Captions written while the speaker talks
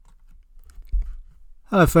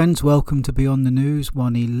Hello friends, welcome to Beyond the News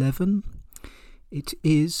 111. It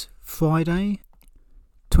is Friday,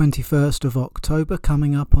 21st of October,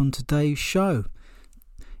 coming up on today's show.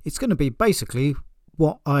 It's going to be basically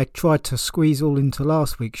what I tried to squeeze all into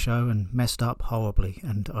last week's show and messed up horribly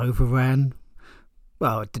and overran.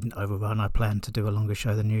 Well, it didn't overrun, I planned to do a longer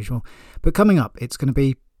show than usual. But coming up, it's going to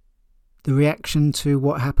be the reaction to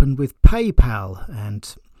what happened with PayPal.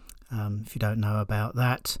 And if you don't know about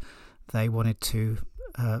that, they wanted to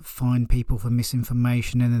fine people for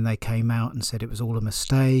misinformation, and then they came out and said it was all a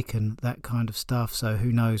mistake and that kind of stuff. So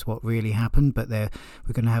who knows what really happened, but we're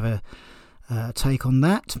going to have a take on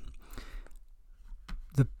that.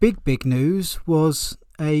 The big news was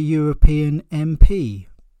a European MP,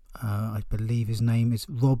 I believe his name is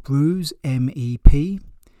Rob Roos, MEP,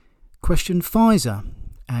 questioned Pfizer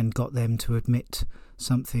and got them to admit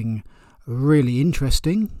something really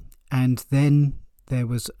interesting. And then there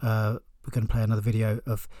was we're going to play another video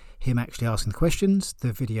of him actually asking the questions,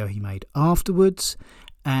 the video he made afterwards,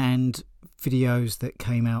 and videos that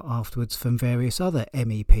came out afterwards from various other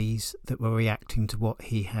MEPs that were reacting to what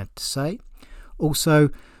he had to say.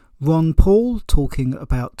 Also, Ron Paul talking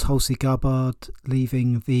about Tulsi Gabbard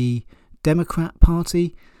leaving the Democrat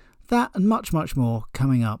Party. That and much more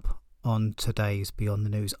coming up on today's Beyond the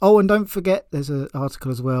News. Oh, and don't forget there's an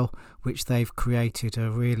article as well which they've created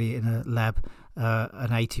in a lab an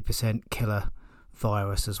 80% killer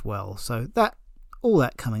virus as well. So all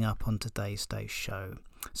that coming up on today's show.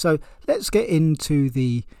 So let's get into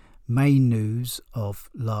the main news of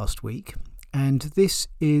last week, and this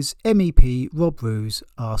is MEP Rob Roos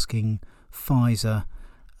asking Pfizer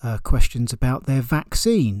questions about their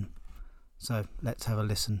vaccine. So let's have a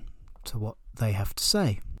listen to what they have to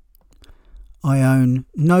say. I own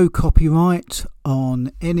no copyright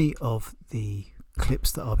on any of the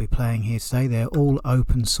clips that I'll be playing here today. They're all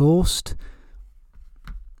open sourced.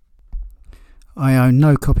 I own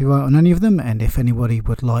no copyright on any of them, and if anybody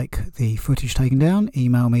would like the footage taken down,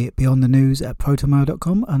 email me at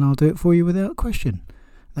beyondthenews@protonmail.com and I'll do it for you without question.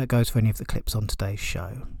 That goes for any of the clips on today's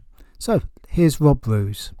show. So here's Rob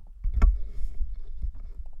Roos.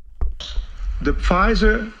 The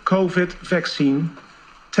Pfizer COVID vaccine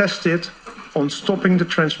tested on stopping the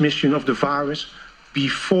transmission of the virus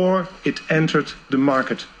before it entered the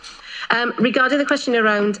market. Regarding the question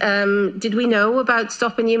around, did we know about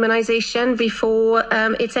stopping immunisation before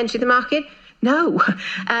it entered the market? No.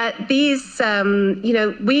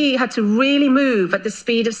 We had to really move at the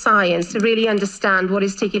speed of science to really understand what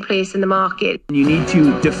is taking place in the market. You need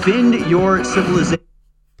to defend your civilization.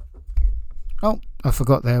 Oh, I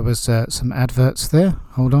forgot there was some adverts there.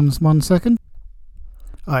 Hold on 1 second.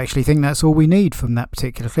 I actually think that's all we need from that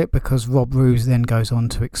particular clip, because Rob Roos then goes on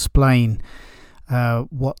to explain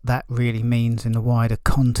what that really means in the wider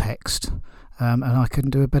context. And I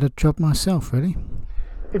couldn't do a better job myself, really.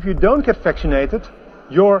 If you don't get vaccinated,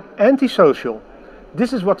 you're antisocial.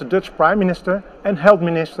 This is what the Dutch Prime Minister and Health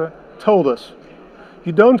Minister told us.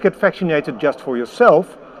 You don't get vaccinated just for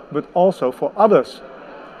yourself, but also for others.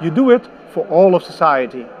 You do it for all of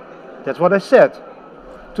society. That's what I said.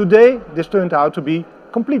 Today, this turned out to be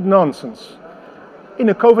complete nonsense. In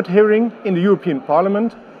a COVID hearing in the European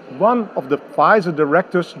Parliament, one of the Pfizer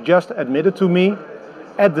directors just admitted to me,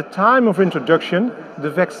 at the time of introduction, the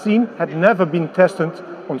vaccine had never been tested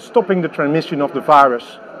on stopping the transmission of the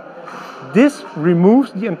virus. This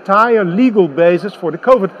removes the entire legal basis for the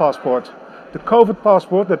COVID passport. The COVID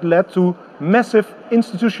passport that led to massive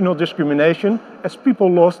institutional discrimination as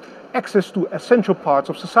people lost access to essential parts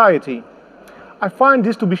of society. I find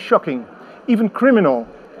this to be shocking, even criminal.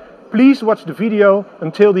 Please watch the video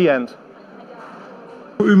until the end.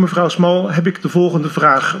 Voor u, mevrouw Small, heb ik de volgende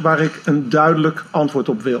vraag waar ik een duidelijk antwoord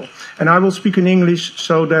op wil. And I will speak in English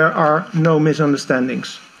so there are no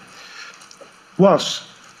misunderstandings. Was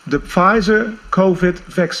the Pfizer COVID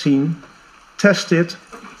vaccine tested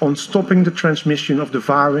on stopping the transmission of the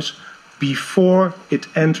virus before it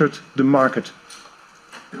entered the market?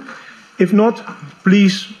 If not,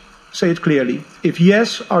 please say it clearly. If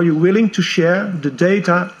yes, are you willing to share the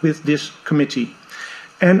data with this committee?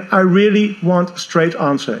 And I really want a straight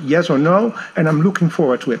answer, yes or no, and I'm looking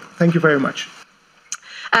forward to it. Thank you very much.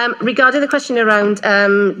 Regarding the question around,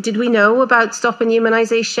 did we know about stopping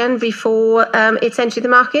immunisation before it entered the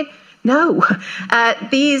market? No.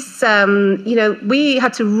 We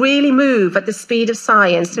had to really move at the speed of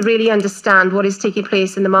science to really understand what is taking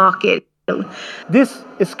place in the market. This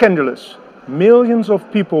is scandalous. Millions of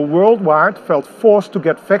people worldwide felt forced to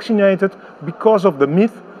get vaccinated because of the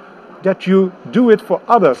myth that you do it for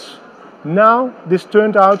others. Now this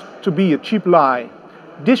turned out to be a cheap lie.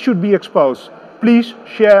 This should be exposed. Please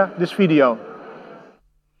share this video.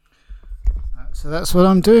 So that's what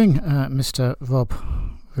I'm doing, Mr. Rob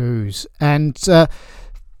Roos. And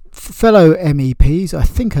fellow MEPs, I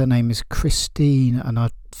think her name is Christine, and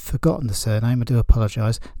I've forgotten the surname, I do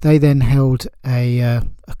apologise. They then held a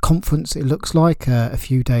conference, it looks like, a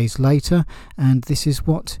few days later, and this is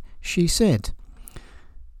what she said.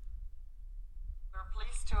 We're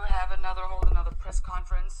pleased to hold another press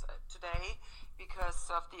conference today because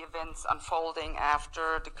of the events unfolding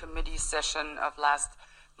after the committee session of last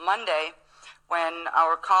Monday, when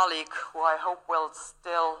our colleague, who I hope will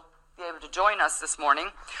still be able to join us this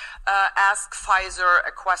morning, asked Pfizer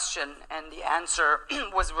a question, and the answer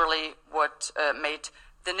was really what made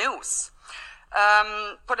the news.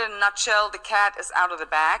 Put in a nutshell, the cat is out of the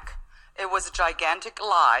bag. It was a gigantic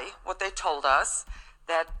lie, what they told us,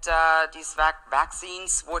 that these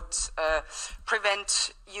vaccines would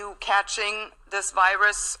prevent you catching this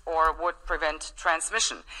virus or would prevent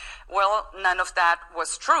transmission. Well, none of that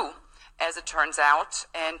was true, as it turns out,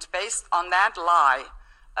 and based on that lie,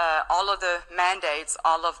 all of the mandates,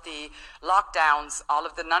 all of the lockdowns, all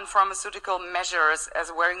of the non-pharmaceutical measures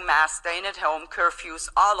as wearing masks, staying at home, curfews,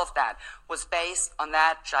 all of that was based on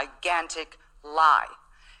that gigantic lie.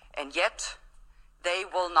 And yet, they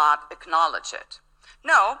will not acknowledge it.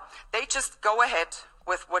 No, they just go ahead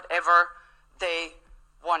with whatever they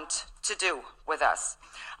want to do with us.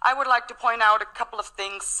 I would like to point out a couple of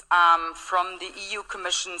things from the EU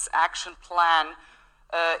Commission's action plan,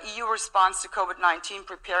 EU response to COVID-19,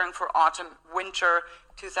 preparing for autumn-winter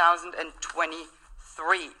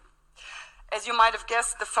 2023. As you might have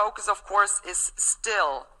guessed, the focus, of course, is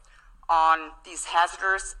still on these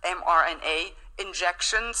hazardous mRNA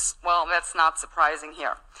injections. Well, that's not surprising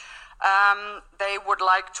here. They would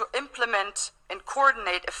like to implement and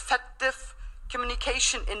coordinate effective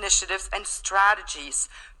communication initiatives and strategies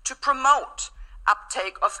to promote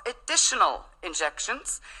uptake of additional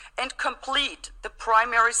injections and complete the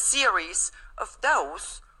primary series of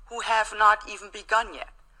those who have not even begun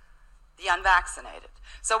yet, the unvaccinated.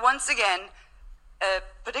 So once again, a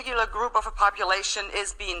particular group of a population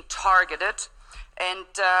is being targeted, and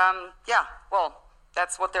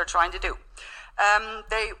that's what they're trying to do.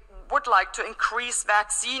 They would like to increase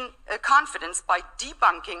vaccine confidence by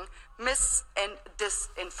debunking mis- and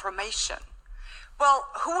disinformation. Well,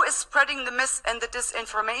 who is spreading the mis- and the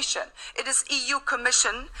disinformation? It is EU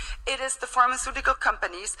Commission, it is the pharmaceutical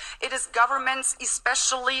companies, it is governments,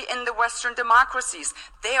 especially in the Western democracies.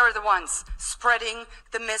 They are the ones spreading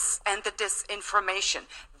the mis- and the disinformation.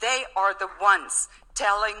 They are the ones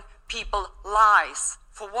telling people lies.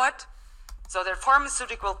 For what? So their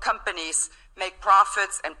pharmaceutical companies make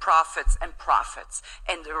profits and profits and profits.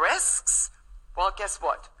 And the risks, well, guess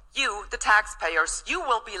what? You, the taxpayers, you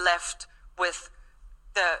will be left with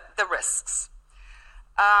the risks.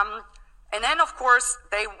 And then, of course,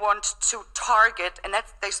 they want to target, and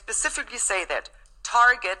they specifically say that,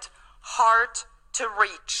 target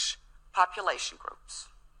hard-to-reach population groups.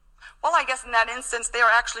 Well, I guess in that instance, they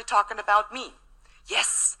are actually talking about me.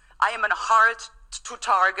 Yes, I am in a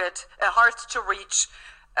hard-to-target, a hard-to-reach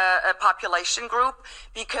a population group,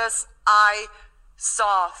 because I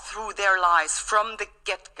saw through their lies from the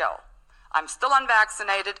get-go. I'm still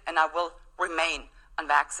unvaccinated, and I will remain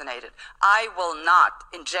unvaccinated. I will not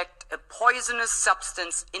inject a poisonous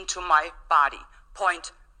substance into my body,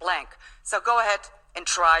 point blank. So go ahead and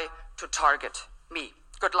try to target me.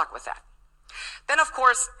 Good luck with that. Then, of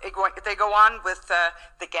course, they go on with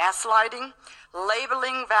the gaslighting,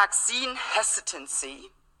 labeling vaccine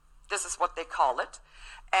hesitancy, this is what they call it,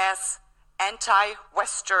 as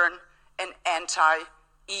anti-Western and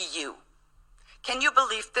anti-EU. Can you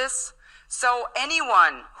believe this? So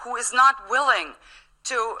anyone who is not willing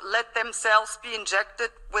to let themselves be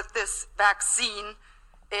injected with this vaccine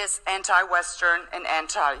is anti-Western and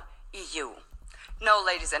anti-EU. No,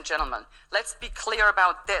 ladies and gentlemen, let's be clear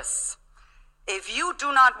about this. If you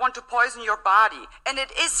do not want to poison your body, and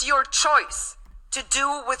it is your choice to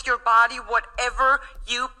do with your body whatever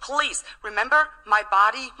you please. Remember, my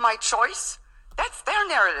body, my choice? That's their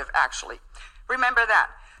narrative, actually. Remember that.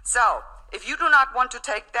 So, if you do not want to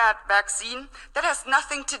take that vaccine, that has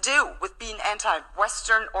nothing to do with being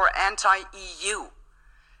anti-Western or anti-EU.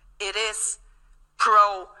 It is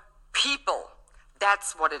pro-people.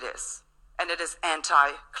 That's what it is. And it is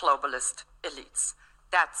anti-globalist elites.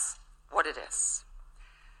 That's what it is.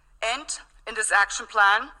 And in this action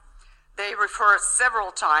plan, they refer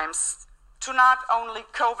several times to not only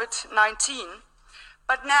COVID-19,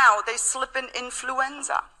 but now they slip in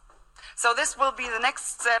influenza. So this will be the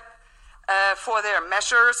next step for their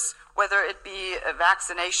measures, whether it be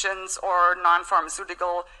vaccinations or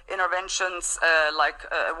non-pharmaceutical interventions like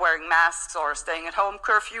wearing masks or staying at home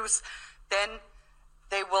curfews. Then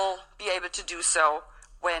they will be able to do so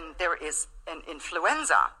when there is an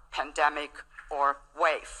influenza pandemic or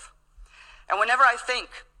wave. And whenever I think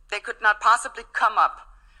they could not possibly come up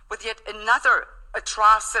with yet another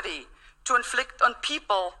atrocity to inflict on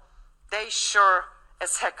people, they sure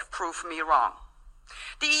as heck prove me wrong.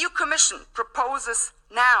 The EU Commission proposes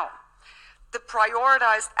now the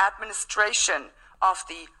prioritized administration of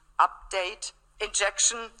the update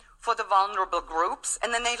injection for the vulnerable groups,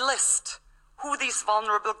 and then they list who these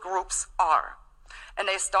vulnerable groups are. And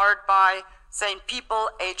they start by saying people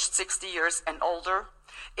aged 60 years and older,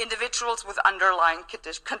 individuals with underlying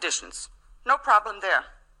conditions. No problem there.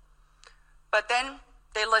 But then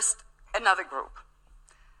they list another group.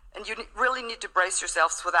 And you really need to brace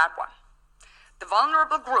yourselves for that one. The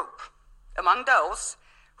vulnerable group, among those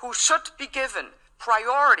who should be given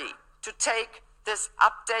priority to take this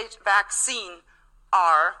update vaccine,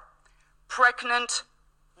 are pregnant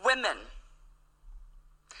women.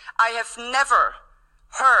 I have never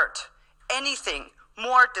heard anything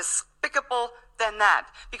more despicable than that,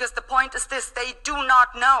 because the point is this: they do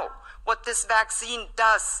not know what this vaccine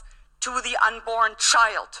does to the unborn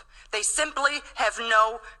child. They simply have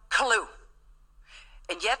no clue.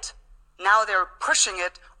 And yet, now they're pushing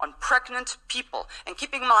it on pregnant people. And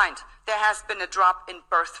keep in mind, there has been a drop in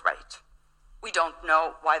birth rate. We don't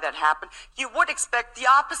know why that happened. You would expect the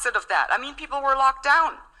opposite of that. I mean, people were locked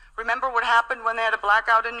down. Remember what happened when they had a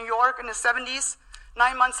blackout in New York in the 70s?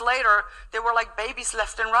 9 months later, they were like babies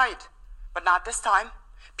left and right. But not this time.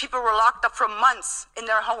 People were locked up for months in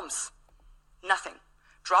their homes. Nothing.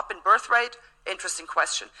 Drop in birth rate? Interesting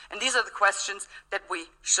question. And these are the questions that we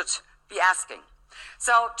should be asking.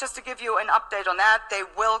 So just to give you an update on that, they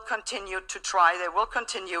will continue to try. They will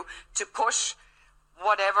continue to push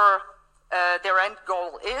whatever their end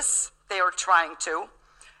goal is. They are trying to.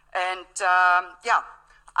 And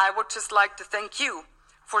I would just like to thank you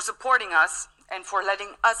for supporting us and for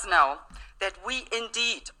letting us know that we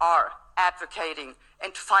indeed are advocating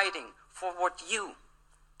and fighting for what you,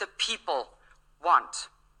 the people, want.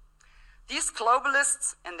 These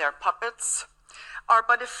globalists and their puppets are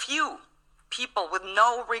but a few people with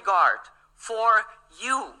no regard for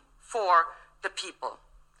you, for the people.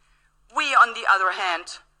 We, on the other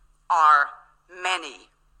hand, are many,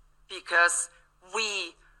 because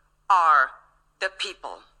we are the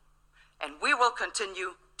people. And we will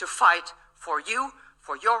continue to fight for you,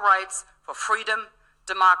 for your rights, for freedom,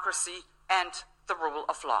 democracy, and the rule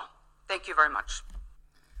of law. Thank you very much.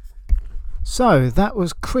 So that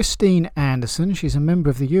was Christine Anderson. She's a member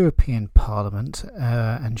of the European Parliament,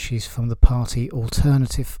 and she's from the party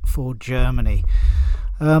Alternative for Germany.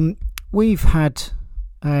 We've had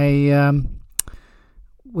a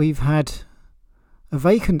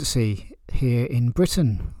vacancy here in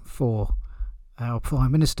Britain for our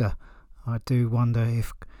Prime Minister. I do wonder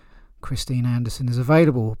if Christine Anderson is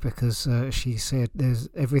available, because she said there's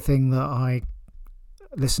everything that I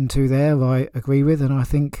listened to there I agree with, and I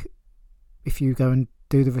think if you go and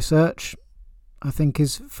do the research, I think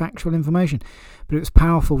is factual information. But it was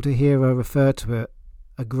powerful to hear her refer to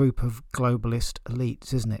a group of globalist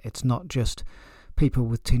elites, isn't it? It's not just people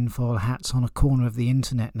with tinfoil hats on a corner of the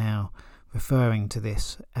internet now referring to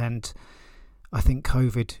this. And I think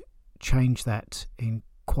COVID changed that in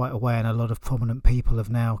quite a way, and a lot of prominent people have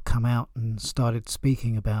now come out and started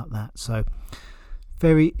speaking about that. So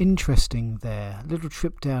very interesting there. A little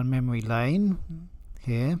trip down memory lane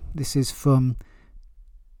here. This is from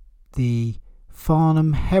the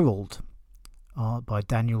Farnham Herald by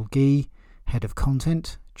Daniel Gee, Head of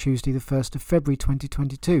Content, Tuesday the 1st of February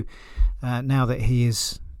 2022. Now that he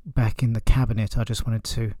is back in the Cabinet, I just wanted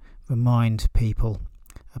to remind people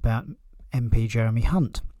about MP Jeremy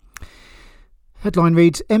Hunt. Headline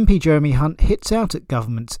reads, MP Jeremy Hunt hits out at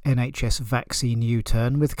government's NHS vaccine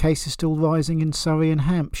U-turn, with cases still rising in Surrey and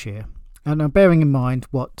Hampshire. And now, bearing in mind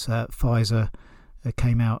what Pfizer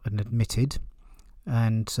came out and admitted,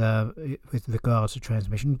 and with regards to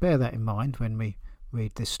transmission, bear that in mind when we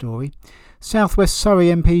read this story. South West Surrey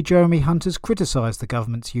MP Jeremy Hunt has criticised the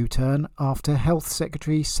government's U-turn after Health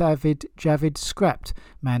Secretary Javid scrapped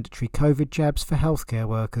mandatory COVID jabs for healthcare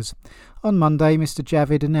workers. On Monday, Mr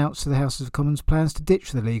Javid announced to the House of Commons plans to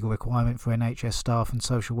ditch the legal requirement for NHS staff and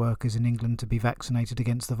social workers in England to be vaccinated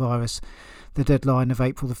against the virus. The deadline of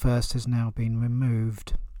April the 1st has now been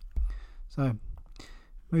removed. So,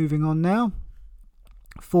 moving on now.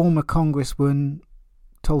 Former Congresswoman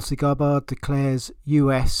Tulsi Gabbard declares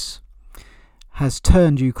US has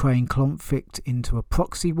turned Ukraine conflict into a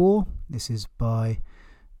proxy war. This is by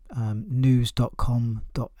news.com.au,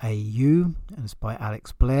 and it's by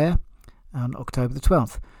Alex Blair on October the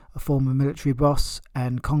 12th. a former military boss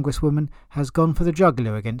and congresswoman, has gone for the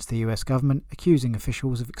jugular against the US government, accusing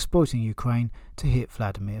officials of exploiting Ukraine to hit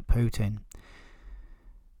Vladimir Putin.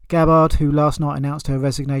 Gabbard, who last night announced her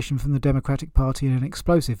resignation from the Democratic Party in an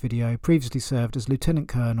explosive video, previously served as Lieutenant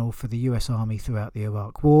Colonel for the US Army throughout the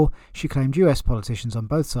Iraq War. She claimed US politicians on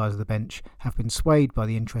both sides of the bench have been swayed by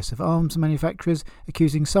the interests of arms manufacturers,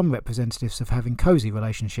 accusing some representatives of having cosy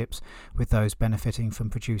relationships with those benefiting from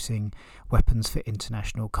producing weapons for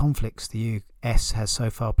international conflicts. The US has so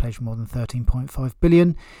far pledged more than $13.5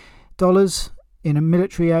 billion in a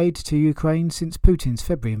military aid to Ukraine since Putin's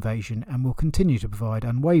February invasion, and will continue to provide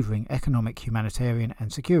unwavering economic, humanitarian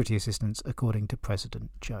and security assistance, according to President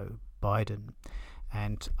Joe Biden.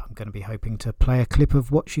 And I'm going to be hoping to play a clip of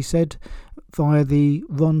what she said via the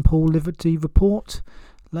Ron Paul Liberty Report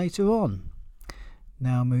later on.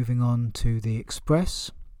 Now moving on to The Express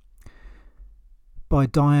by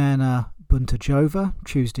Diana Buntajova,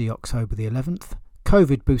 Tuesday, October the 11th.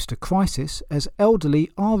 COVID booster crisis as elderly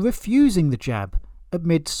are refusing the jab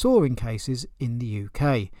amid soaring cases in the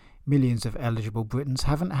UK. Millions of eligible Britons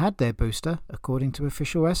haven't had their booster, according to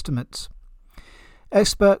official estimates.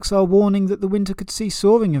 Experts are warning that the winter could see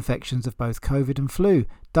soaring infections of both COVID and flu.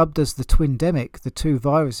 Dubbed as the twindemic, the two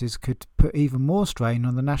viruses could put even more strain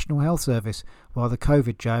on the National Health Service, while the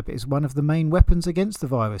COVID jab is one of the main weapons against the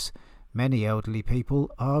virus. Many elderly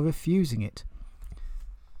people are refusing it.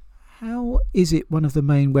 How is it one of the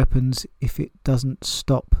main weapons if it doesn't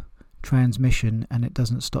stop transmission and it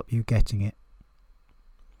doesn't stop you getting it?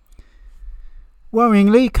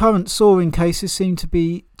 Worryingly, current soaring cases seem to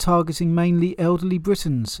be targeting mainly elderly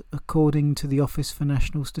Britons, according to the Office for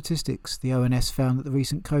National Statistics. The ONS found that the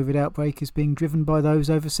recent COVID outbreak is being driven by those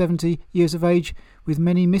over 70 years of age, with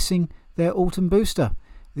many missing their autumn booster.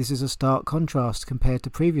 This is a stark contrast compared to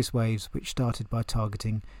previous waves, which started by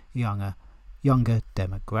targeting younger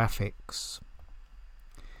demographics.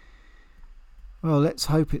 Well, let's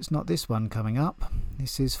hope it's not this one coming up.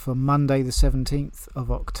 This is from Monday the 17th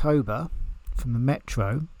of October from the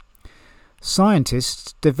Metro.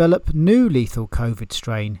 Scientists develop new lethal COVID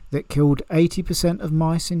strain that killed 80% of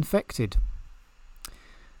mice infected.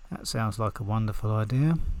 That sounds like a wonderful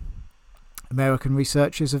idea. American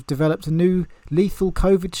researchers have developed a new lethal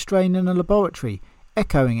COVID strain in a laboratory,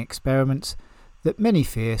 echoing experiments that many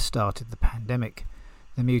fear started the pandemic.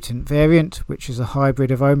 The mutant variant, which is a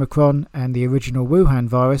hybrid of Omicron and the original Wuhan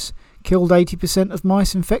virus, killed 80% of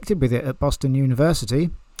mice infected with it at Boston University.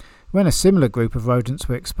 When a similar group of rodents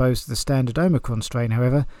were exposed to the standard Omicron strain,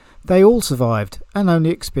 however, they all survived and only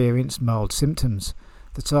experienced mild symptoms.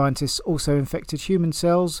 The scientists also infected human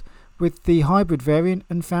cells with the hybrid variant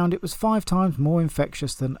and found it was 5 times more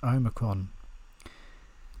infectious than Omicron.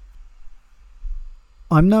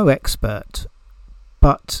 I'm no expert,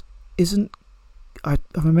 but I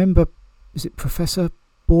remember, is it Professor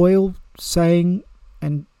Boyle saying,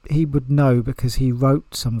 and he would know because he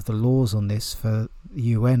wrote some of the laws on this for the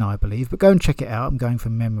UN, I believe, but go and check it out, I'm going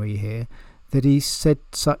from memory here, that he said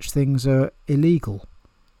such things are illegal.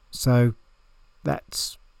 So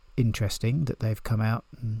that's interesting that they've come out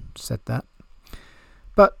and said that.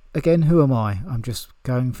 But again, who am I? I'm just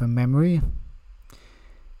going from memory.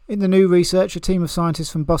 In the new research, a team of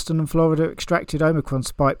scientists from Boston and Florida extracted Omicron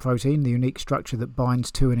spike protein, the unique structure that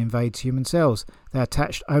binds to and invades human cells. They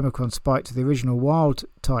attached Omicron spike to the original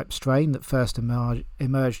wild-type strain that first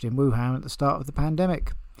emerged in Wuhan at the start of the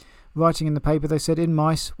pandemic. Writing in the paper, they said, in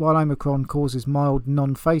mice, while Omicron causes mild,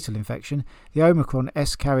 non-fatal infection, the Omicron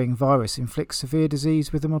S-carrying virus inflicts severe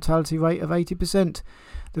disease with a mortality rate of 80%.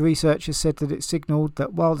 The researchers said that it signalled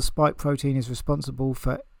that while the spike protein is responsible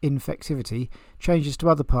for infectivity, changes to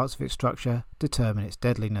other parts of its structure determine its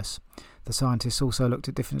deadliness. The scientists also looked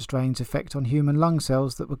at different strains' effect on human lung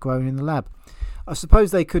cells that were grown in the lab. I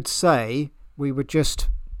suppose they could say we were just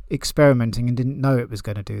experimenting and didn't know it was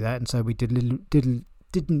going to do that, and so we did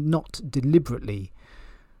not deliberately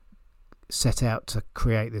set out to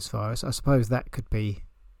create this virus. I suppose that could be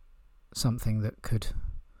something that could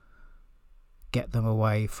get them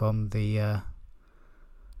away from the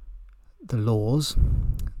laws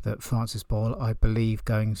that Francis Boyle, I believe,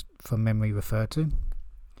 going from memory, referred to.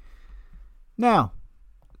 Now,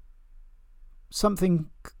 something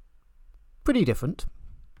pretty different.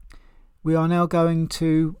 We are now going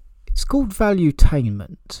to, it's called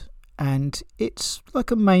Valuetainment, and it's like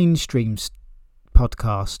a mainstream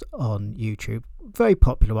podcast on YouTube. Very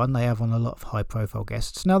popular one. They have on a lot of high profile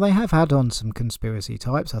guests. Now, they have had on some conspiracy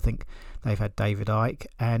types. I think they've had David Icke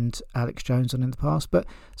and Alex Jones on in the past, but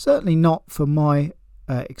certainly not from my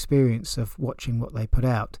experience of watching what they put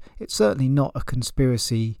out. It's certainly not a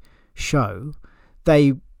conspiracy show.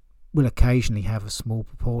 They will occasionally have a small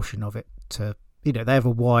proportion of it to, they have a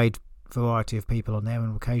wide variety of people on there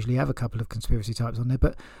and occasionally have a couple of conspiracy types on there,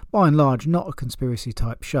 but by and large not a conspiracy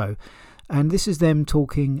type show. And this is them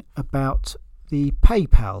talking about the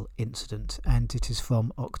PayPal incident, and it is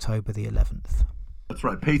from October the 11th. That's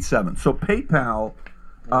right, page 7. So PayPal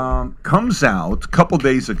comes out a couple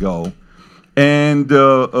days ago, and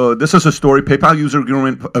this is a story. PayPal user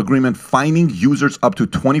agreement fining users up to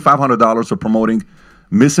 $2,500 for promoting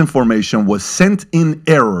misinformation was sent in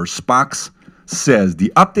error. Spox says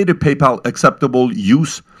the updated PayPal acceptable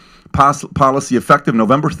use policy effective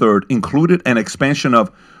November 3rd included an expansion of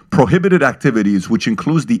prohibited activities, which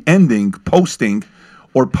includes the ending, posting,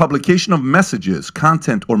 or publication of messages,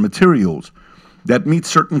 content, or materials that meet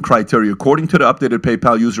certain criteria. According to the updated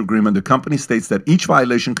PayPal user agreement, the company states that each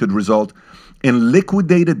violation could result in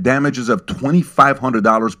liquidated damages of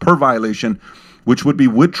 $2,500 per violation, which would be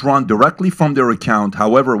withdrawn directly from their account.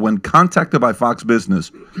 However, when contacted by Fox Business,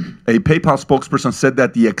 a PayPal spokesperson said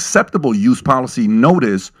that the acceptable use policy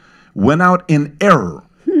notice went out in error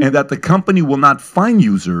and that the company will not fine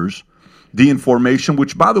users the information,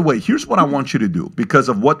 which, by the way, here's what I want you to do because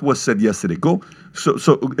of what was said yesterday. So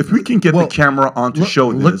if we can get the camera on to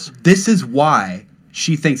show this. This is why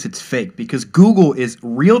she thinks it's fake, because Google is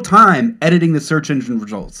real-time editing the search engine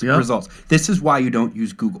results. This is why you don't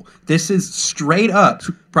use Google. This is straight-up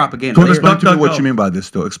propaganda. So explain to me what you mean by this,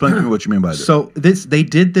 though. Explain to me what you mean by this. So they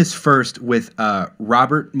did this first with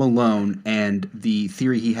Robert Malone and the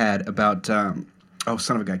theory he had about...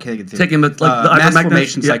 son of a guy, can't get the taking the mass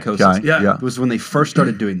formation psychosis. Yeah. It was when they first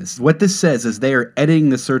started doing this. What this says is they are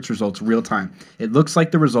editing the search results real time. It looks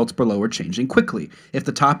like the results below are changing quickly. If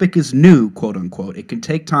the topic is new, quote unquote, it can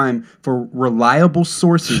take time for reliable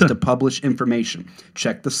sources to publish information.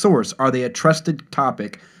 Check the source. Are they a trusted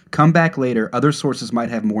topic? Come back later. Other sources might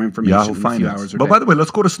have more information in a few hours or But by the way,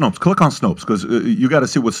 let's go to Snopes. Click on Snopes because you got to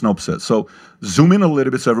see what Snopes says. So zoom in a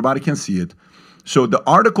little bit so everybody can see it. So the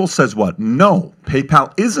article says what? No,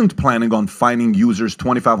 PayPal isn't planning on fining users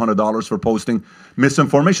 $2,500 for posting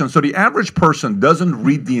misinformation. So the average person doesn't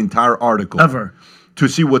read the entire article ever to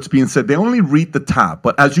see what's being said. They only read the top.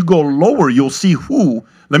 But as you go lower, you'll see who.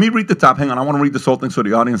 Let me read the top. Hang on, I want to read this whole thing so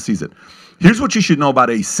the audience sees it. Here's what you should know about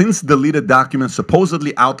a since-deleted document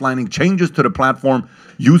supposedly outlining changes to the platform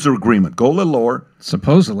user agreement. Go a little lower.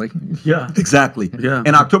 Supposedly. Yeah. Exactly. Yeah.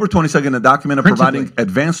 In October 22nd, the document providing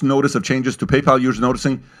advance notice of changes to PayPal users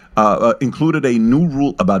noticing included a new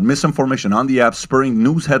rule about misinformation on the app, spurring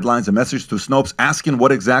news headlines and messages to Snopes asking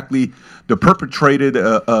what exactly the perpetrated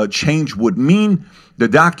change would mean. The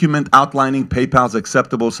document outlining PayPal's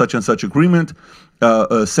acceptable such and such agreement,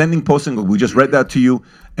 sending, posting, we just read that to you,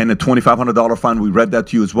 and a $2,500 fine, we read that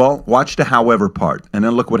to you as well. Watch the however part, and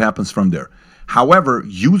then look what happens from there. However,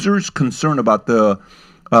 users concerned about the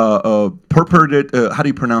purported, how do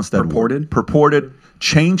you pronounce that word? Purported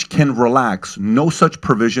change can relax. No such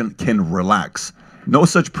provision can relax. No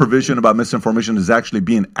such provision about misinformation is actually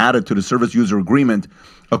being added to the service user agreement,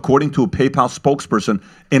 according to a PayPal spokesperson.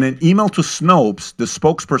 In an email to Snopes, the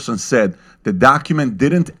spokesperson said the document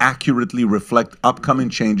didn't accurately reflect upcoming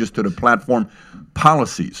changes to the platform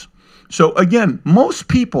policies. So again, most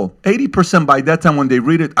people, 80% by that time when they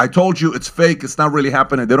read it, I told you it's fake, it's not really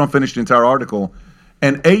happening. They don't finish the entire article.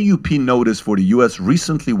 An AUP notice for the U.S.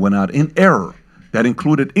 recently went out in error that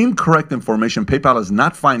included incorrect information. PayPal is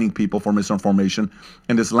not fining people for misinformation,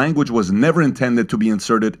 and this language was never intended to be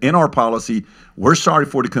inserted in our policy. We're sorry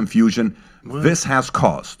for the confusion. This has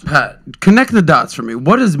caused. Pat, connect the dots for me.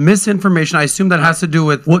 What is misinformation? I assume that has to do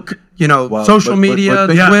with social media,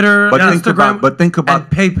 Twitter, Instagram, think about and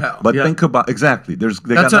PayPal. But think about exactly.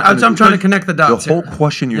 I'm trying to connect the dots. The whole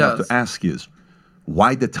question you have to ask is,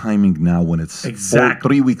 why the timing now when it's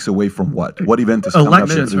 3 weeks away from what? What event is coming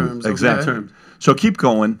up? Exactly. Okay. So keep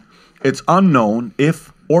going. It's unknown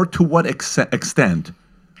if or to what extent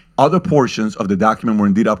other portions of the document were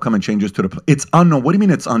indeed upcoming changes to the... It's unknown. What do you mean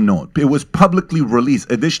it's unknown? It was publicly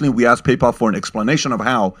released. Additionally, we asked PayPal for an explanation of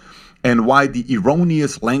how and why the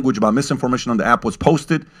erroneous language about misinformation on the app was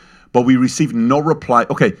posted, but we received no reply.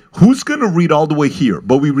 Okay, who's going to read all the way here?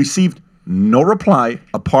 But we received no reply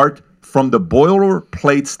apart from the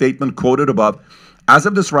boilerplate statement quoted above. As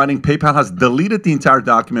of this writing, PayPal has deleted the entire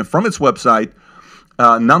document from its website.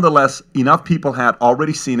 Nonetheless, enough people had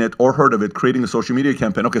already seen it or heard of it, creating a social media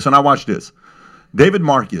campaign. Okay, so now watch this. David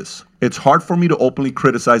Marcus, it's hard for me to openly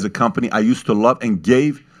criticize a company I used to love and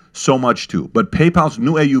gave so much to, but PayPal's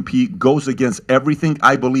new AUP goes against everything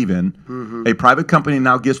I believe in. Mm-hmm. A private company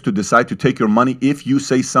now gets to decide to take your money if you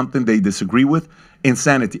say something they disagree with.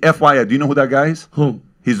 Insanity. FYI, do you know who that guy is? Who?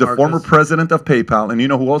 He's the former president of PayPal, and you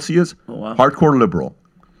know who else he is? Oh, wow. Hardcore liberal.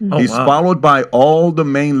 He's followed by all the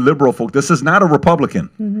main liberal folk. This is not a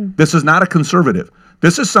Republican. This is not a conservative.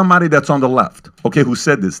 This is somebody that's on the left, okay, who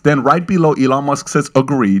said this. Then right below, Elon Musk says,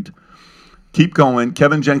 agreed. Keep going.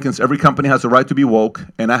 Kevin Jenkins, every company has the right to be woke,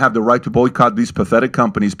 and I have the right to boycott these pathetic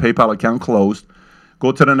companies. PayPal account closed.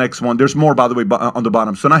 Go to the next one. There's more, by the way, on the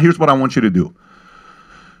bottom. So now here's what I want you to do.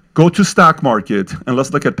 Go to stock market, and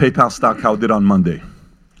let's look at PayPal stock, how it did on Monday.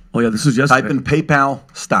 Oh, yeah, this is yesterday. Type in PayPal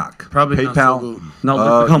stock. Probably PayPal. not so good. No,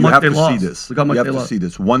 look how much they lost. You have to see this. Look how much you have to see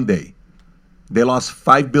this. One day. They lost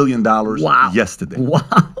 $5 billion yesterday. Wow.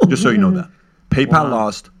 Just so you know that. PayPal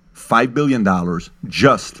lost $5 billion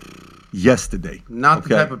just yesterday. Not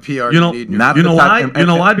the type of PR you know, need. You know why? You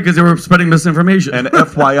know why? Because they were spreading misinformation. And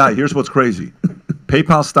FYI, here's what's crazy.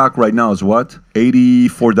 PayPal stock right now is what?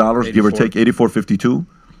 $84, give or take, $84.52.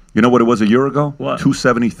 You know what it was a year ago? What?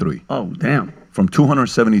 $273. Oh, damn. From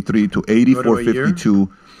 $273 to $84.52.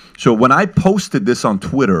 So when I posted this on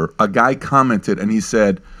Twitter, a guy commented and he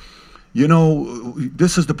said, you know,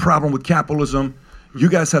 this is the problem with capitalism. You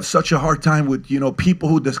guys have such a hard time with, you know,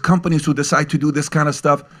 companies who decide to do this kind of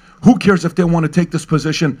stuff. Who cares if they want to take this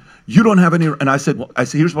position? You don't have any. And I said,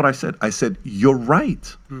 here's what I said. I said, you're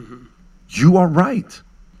right. You are right.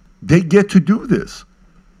 They get to do this.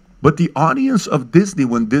 But the audience of Disney,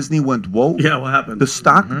 when Disney went woke, what happened? The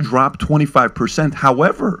stock dropped 25%.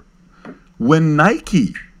 However, when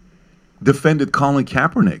Nike defended Colin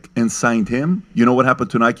Kaepernick and signed him, you know what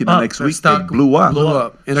happened to Nike the next week? It blew up. Blew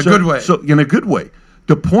up in a good way. So in a good way.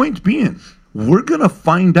 The point being, we're going to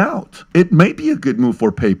find out. It may be a good move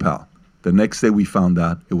for PayPal. The next day we found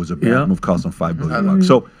out it was a bad move, cost them $5 billion.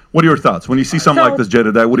 So what are your thoughts? When you see something like this,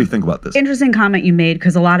 Jedediah, what do you think about this? Interesting comment you made,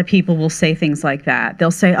 because a lot of people will say things like that.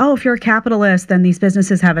 They'll say, oh, if you're a capitalist, then these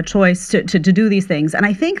businesses have a choice to do these things. And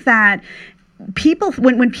I think that people,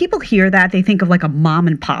 when people hear that, they think of like a mom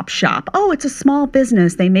and pop shop. Oh, it's a small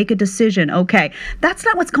business. They make a decision. Okay. That's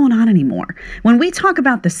not what's going on anymore. When we talk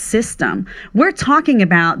about the system, we're talking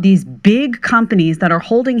about these big companies that are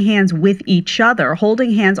holding hands with each other,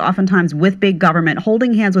 holding hands oftentimes with big government,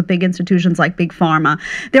 holding hands with big institutions like Big Pharma.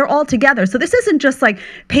 They're all together. So this isn't just like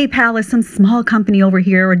PayPal is some small company over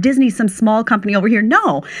here or Disney some small company over here.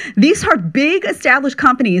 No, these are big established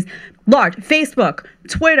companies, large, Facebook,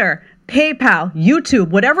 Twitter, PayPal, YouTube,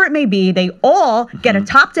 whatever it may be, they all get a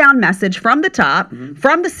top-down message from the top,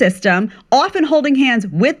 from the system, often holding hands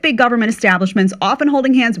with big government establishments, often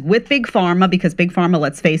holding hands with Big Pharma, because Big Pharma,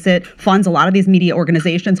 let's face it, funds a lot of these media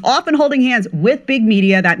organizations, often holding hands with big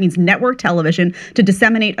media, that means network television, to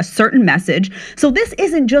disseminate a certain message. So this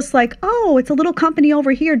isn't just like, oh, it's a little company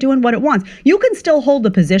over here doing what it wants. You can still hold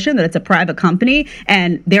the position that it's a private company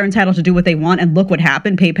and they're entitled to do what they want, and look what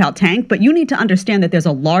happened, PayPal tanked, but you need to understand that there's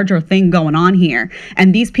a larger thing going on here,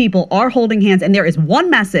 and these people are holding hands, and there is one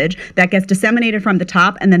message that gets disseminated from the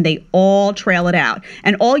top, and then they all trail it out.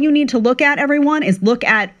 And all you need to look at, everyone, is look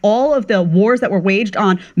at all of the wars that were waged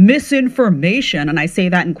on misinformation, and I say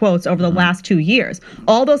that in quotes, over the last 2 years.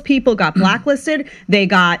 All those people got blacklisted, they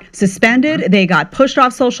got suspended, they got pushed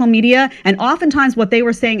off social media, and oftentimes what they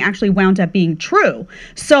were saying actually wound up being true.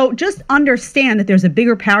 So just understand that there's a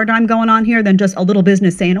bigger paradigm going on here than just a little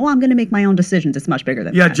business saying, oh, I'm going to make my own decisions. It's much bigger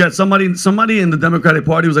than that. Jet, somebody in the Democratic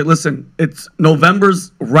Party was like, listen, it's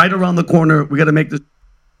November's right around the corner. We got to make this.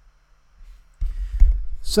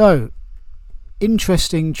 So,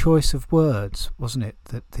 interesting choice of words, wasn't it,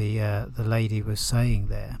 that the lady was saying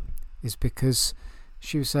there, is because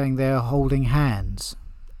she was saying they're holding hands.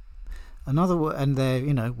 And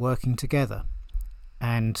they're, working together.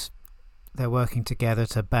 And they're working together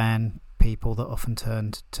to ban people that often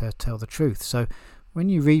turn to tell the truth. So, when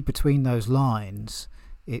you read between those lines,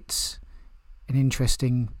 it's an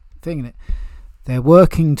interesting thing, isn't it? They're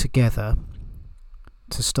working together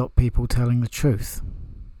to stop people telling the truth.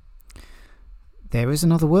 There is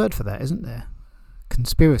another word for that, isn't there?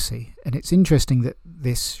 Conspiracy. And it's interesting that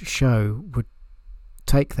this show would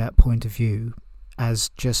take that point of view as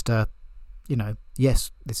just a,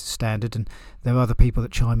 yes, this is standard, and there are other people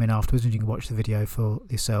that chime in afterwards, and you can watch the video for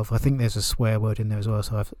yourself. I think there's a swear word in there as well,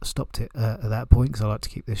 so I've stopped it at that point because I like to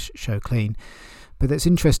keep this show clean. But it's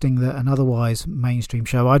interesting that an otherwise mainstream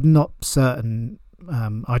show, I'm not certain,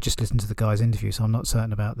 I just listened to the guy's interview, so I'm not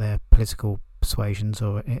certain about their political persuasions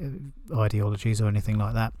or ideologies or anything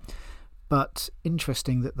like that. But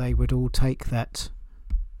interesting that they would all take that,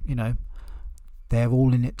 they're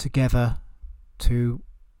all in it together to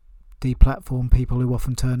deplatform people who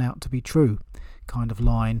often turn out to be true kind of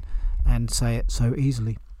line and say it so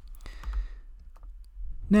easily.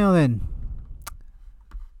 Now then,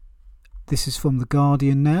 this is from The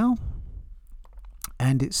Guardian now,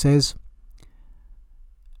 and it says,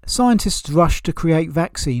 Scientists rush to create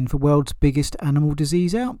vaccine for world's biggest animal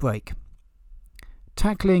disease outbreak.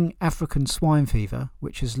 Tackling African swine fever,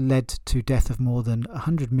 which has led to death of more than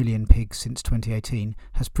 100 million pigs since 2018,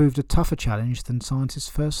 has proved a tougher challenge than scientists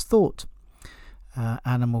first thought.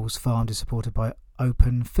 Animals Farmed is supported by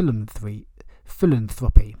Open Philanthropy.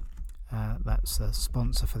 That's the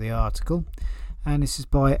sponsor for the article. And this is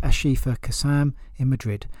by Ashifa Kassam in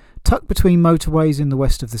Madrid. Tucked between motorways in the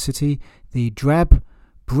west of the city, the drab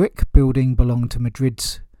brick building belonged to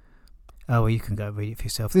Madrid's... Oh, well, you can go read it for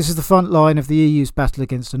yourself. This is the front line of the EU's battle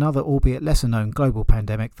against another, albeit lesser-known, global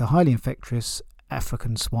pandemic, the highly infectious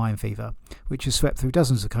African swine fever, which has swept through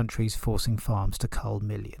dozens of countries, forcing farms to cull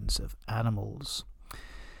millions of animals.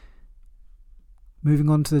 Moving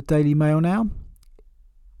on to the Daily Mail now.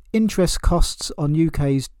 Interest costs on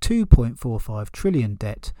UK's £2.45 trillion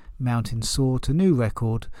debt mountain soar to new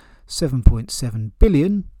record £7.7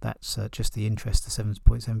 billion. That's just the interest, the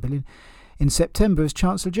 £7.7 billion. In September, as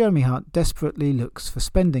Chancellor Jeremy Hunt desperately looks for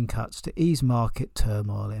spending cuts to ease market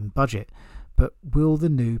turmoil in budget. But will the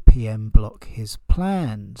new PM block his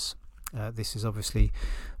plans? This is obviously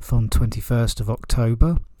from 21st of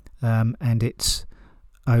October, and it's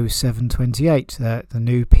 0728. The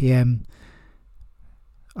new PM,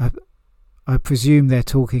 I presume they're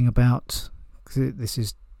talking about, this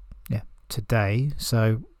is today,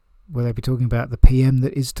 so will they be talking about the PM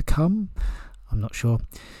that is to come? I'm not sure.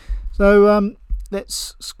 So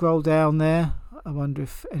let's scroll down there. I wonder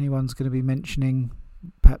if anyone's going to be mentioning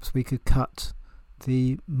perhaps we could cut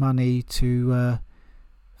the money to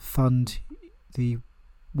fund the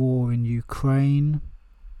war in Ukraine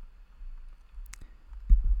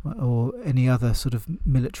or any other sort of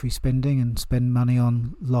military spending and spend money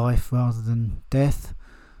on life rather than death.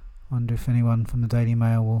 I wonder if anyone from the Daily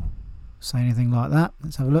Mail will say anything like that.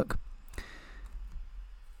 Let's have a look.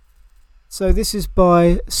 So this is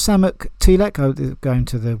by Samuk Tilak. Going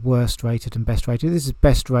to the worst rated and best rated. This is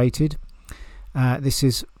best rated. This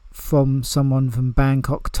is from someone from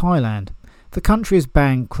Bangkok, Thailand. The country is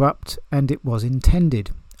bankrupt and it was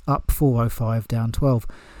intended. Up 405, down 12.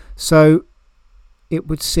 So it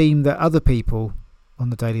would seem that other people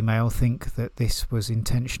on the Daily Mail think that this was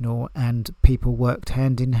intentional and people worked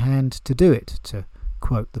hand in hand to do it, to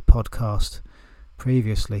quote the podcast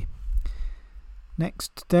previously.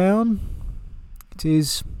 Next down, it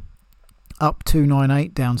is up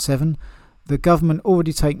 298, down 7. The government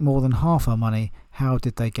already take more than half our money. How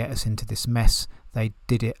did they get us into this mess? They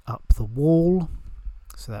did it up the wall.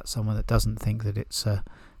 So that's someone that doesn't think that it's a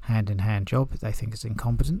hand-in-hand job. They think it's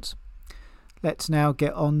incompetence. Let's now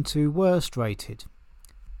get on to worst rated.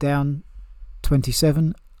 Down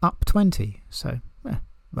 27, up 20. So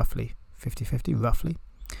roughly 50-50, roughly.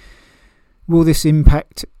 Will this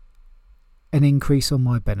impact an increase on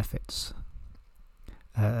my benefits?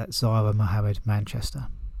 Zara Mohammed, Manchester.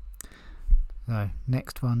 So,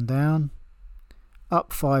 next one down.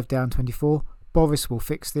 Up 5, down 24. Boris will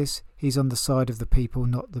fix this. He's on the side of the people,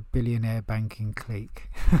 not the billionaire banking clique.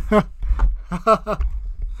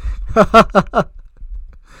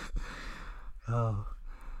 Oh,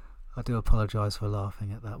 I do apologise for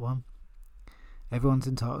laughing at that one. Everyone's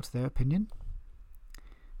entitled to their opinion.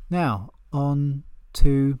 Now, on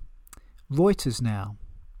to Reuters now.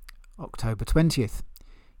 October 20th.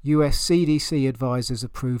 US CDC advisors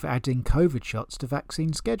approve adding COVID shots to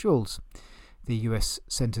vaccine schedules. The US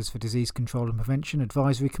Centers for Disease Control and Prevention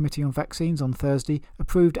Advisory Committee on Vaccines on Thursday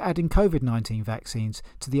approved adding COVID-19 vaccines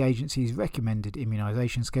to the agency's recommended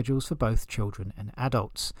immunisation schedules for both children and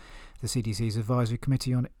adults. The CDC's Advisory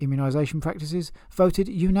Committee on Immunisation Practices voted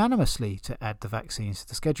unanimously to add the vaccines to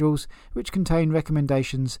the schedules, which contain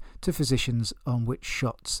recommendations to physicians on which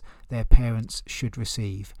shots their parents should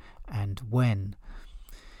receive and when.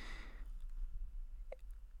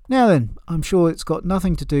 Now then, I'm sure it's got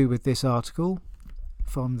nothing to do with this article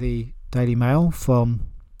from the Daily Mail from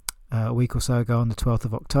a week or so ago on the 12th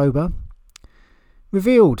of October.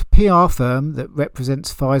 Revealed PR firm that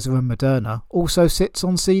represents Pfizer and Moderna also sits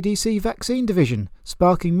on CDC vaccine division,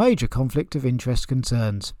 sparking major conflict of interest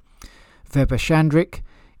concerns. Weber Shandrik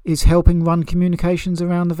is helping run communications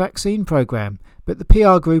around the vaccine programme, but the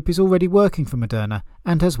PR group is already working for Moderna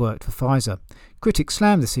and has worked for Pfizer. Critics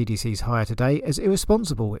slammed the CDC's hire today as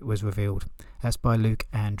irresponsible, it was revealed. That's by Luke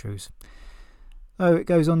Andrews. Oh, it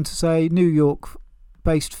goes on to say New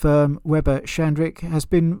York-based firm Weber Shandrik has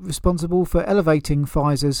been responsible for elevating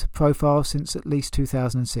Pfizer's profile since at least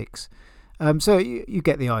 2006. So you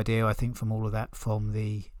get the idea, I think, from all of that, from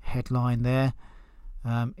the headline there.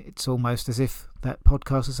 It's almost as if that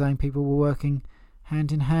podcast is saying people were working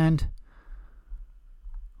hand in hand.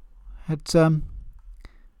 Had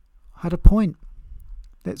a point.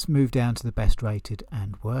 Let's move down to the best rated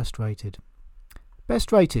and worst rated.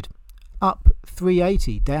 Best rated, up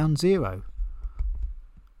 380, down 0.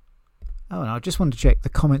 Oh, and I just want to check the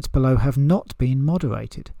comments below have not been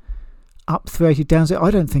moderated. Up 380, down 0.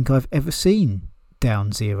 I don't think I've ever seen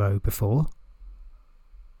down 0 before.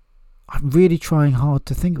 I'm really trying hard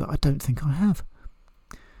to think, but I don't think I have.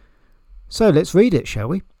 So let's read it, shall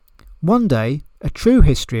we? One day, a true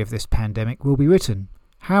history of this pandemic will be written.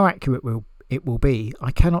 How accurate it will be,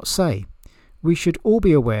 I cannot say. We should all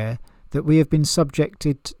be aware that we have been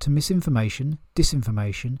subjected to misinformation,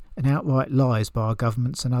 disinformation, and outright lies by our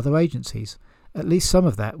governments and other agencies. At least some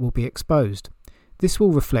of that will be exposed. This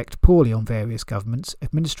will reflect poorly on various governments,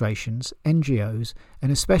 administrations, NGOs,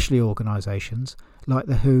 and especially organisations like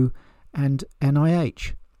the WHO and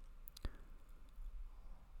NIH.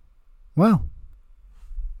 Well,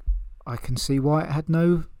 I can see why it had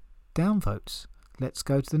no downvotes. Let's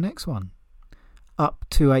go to the next one. Up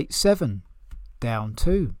 287, down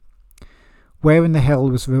 2. Where in the hell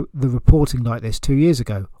was the reporting like this 2 years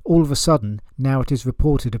ago? All of a sudden, now it is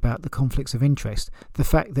reported about the conflicts of interest, the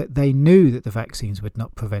fact that they knew that the vaccines would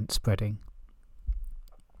not prevent spreading.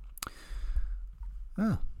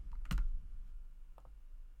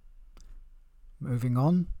 Moving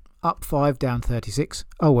on. Up 5, down 36.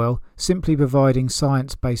 Oh well, simply providing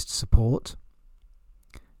science-based support.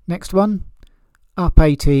 Next one. Up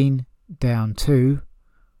 18, down 2.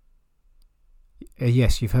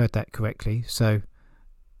 Yes, you've heard that correctly. So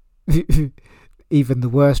even the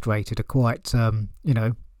worst rated are quite,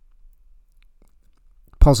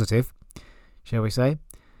 positive, shall we say.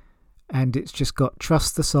 And it's just got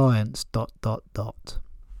trust the science, ...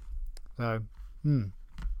 So,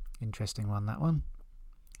 interesting one, that one.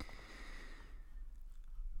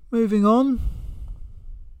 Moving on.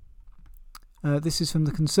 This is from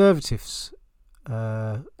the Conservatives,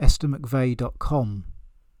 EstherMcVeigh.com.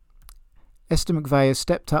 Esther McVeigh has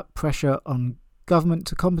stepped up pressure on government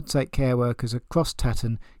to compensate care workers across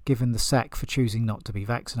Tatton given the sack for choosing not to be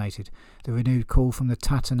vaccinated. The renewed call from the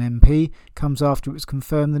Tatton MP comes after it was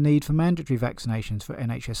confirmed the need for mandatory vaccinations for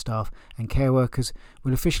NHS staff and care workers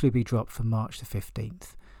will officially be dropped from March the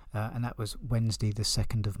 15th. And that was Wednesday the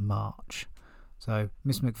 2nd of March. So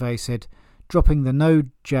Ms McVeigh said, dropping the no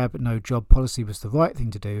jab, no job policy was the right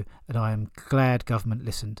thing to do, and I am glad government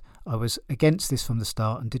listened. I was against this from the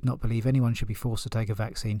start and did not believe anyone should be forced to take a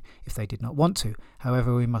vaccine if they did not want to.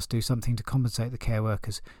 However, we must do something to compensate the care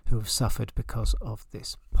workers who have suffered because of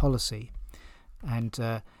this policy. And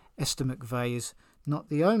Esther McVeigh is not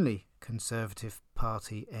the only Conservative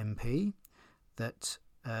Party MP that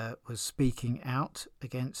was speaking out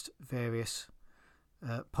against various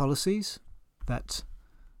policies that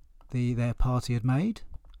their party had made.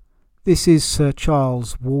 This is Sir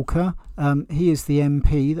Charles Walker. He is the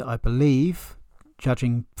MP that I believe,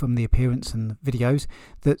 judging from the appearance and the videos,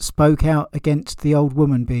 that spoke out against the old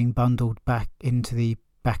woman being bundled back into the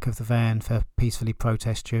back of the van for peacefully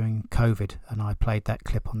protest during COVID, and I played that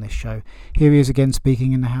clip on this show. Here he is again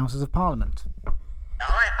speaking in the Houses of Parliament.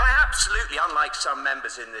 I absolutely, unlike some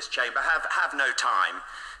members in this chamber, have no time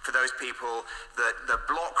for those people that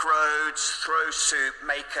block roads, throw soup,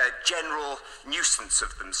 make a general nuisance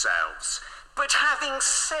of themselves. But having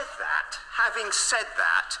said that,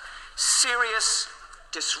 serious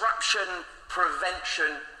disruption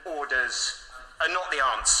prevention orders are not the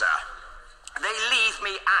answer. They leave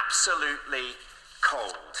me absolutely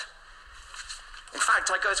cold. In fact,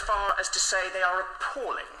 I go as far as to say they are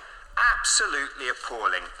appalling. Absolutely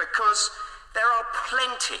appalling, because there are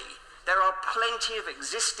plenty of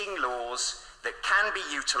existing laws that can be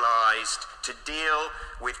utilised to deal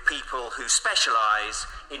with people who specialise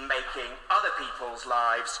in making other people's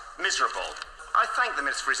lives miserable. I thank the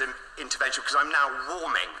Minister for his intervention, because I'm now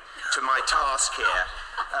warming to my task here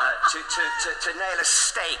to nail a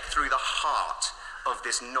stake through the heart of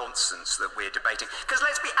this nonsense that we're debating. Because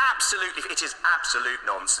let's be it is absolute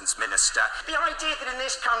nonsense, Minister. The idea that in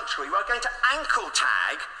this country we're going to ankle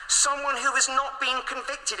tag someone who has not been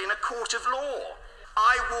convicted in a court of law.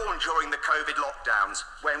 I warned during the COVID lockdowns,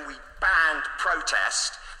 when we banned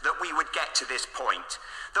protest, that we would get to this point.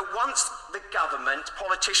 That once the government,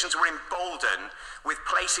 politicians were emboldened with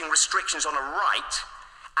placing restrictions on a right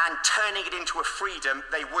and turning it into a freedom,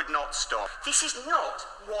 they would not stop. This is not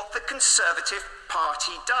what the Conservative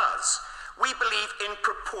Party does. We believe in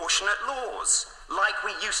proportionate laws, like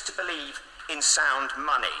we used to believe in sound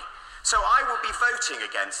money. So I will be voting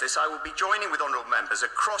against this. I will be joining with honourable members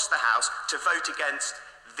across the House to vote against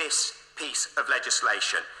this piece of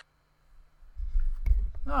legislation.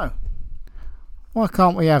 Oh. Why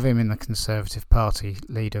can't we have him in the Conservative Party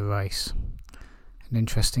leader race? An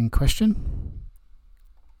interesting question.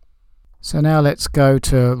 So now let's go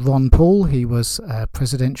to Ron Paul. He was a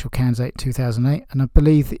presidential candidate in 2008, and I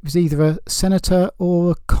believe it was either a senator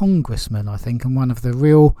or a congressman, I think, and one of the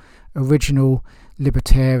real original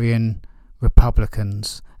libertarian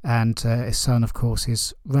Republicans. And his son, of course,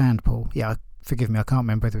 is Rand Paul. Yeah, forgive me, I can't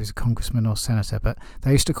remember whether he was a congressman or senator, but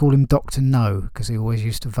they used to call him Dr. No because he always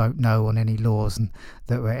used to vote no on any laws and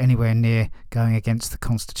that were anywhere near going against the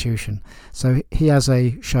Constitution. So he has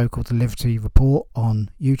a show called The Liberty Report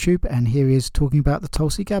on YouTube, and here he is talking about the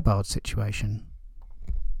Tulsi Gabbard situation.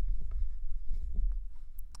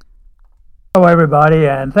 Hello everybody,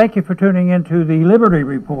 and thank you for tuning into the Liberty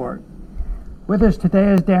Report. With us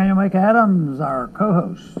today is Daniel McAdams, our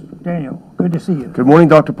co-host. Daniel, good to see you. Good morning,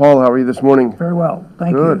 Dr. Paul. How are you this morning? Very well,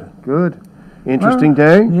 thank you. Good. Interesting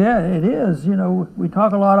day? Yeah, it is. You know, we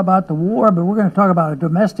talk a lot about the war, but we're going to talk about a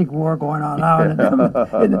domestic war going on now in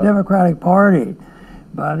the Democratic Party.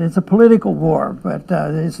 But it's a political war, but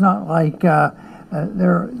it's not like they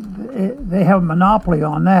have a monopoly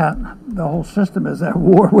on that. The whole system is at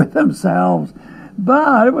war with themselves.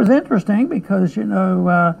 But it was interesting because, you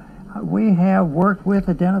know, we have worked with,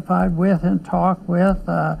 identified with, and talked with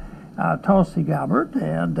Tulsi Gabbard,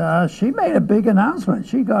 and she made a big announcement.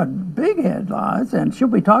 She got big headlines, and she'll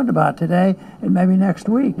be talked about today and maybe next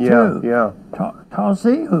week, too. Yeah.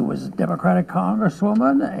 Tulsi, who was a Democratic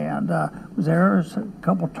congresswoman and was there a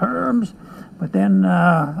couple terms, but then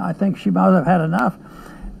I think she might have had enough.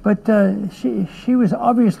 But she was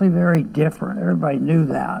obviously very different. Everybody knew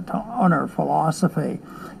that on her philosophy,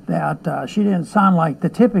 that she didn't sound like the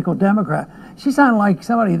typical Democrat. She sounded like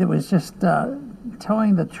somebody that was just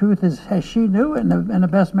telling the truth as she knew it in the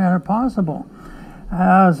best manner possible.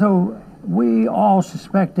 So we all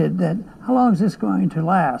suspected that how long is this going to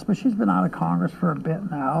last? But she's been out of Congress for a bit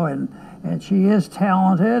now, and she is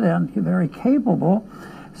talented and very capable.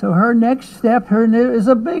 So her next step is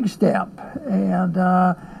a big step, and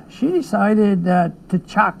she decided to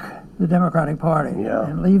chuck the Democratic Party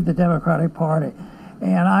and leave the Democratic Party.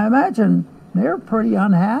 And I imagine they're pretty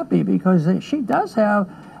unhappy because she does have,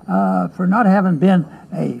 for not having been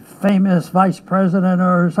a famous vice president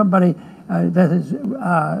or somebody that is,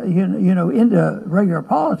 into regular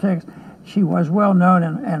politics, she was well known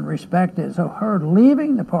and respected. So her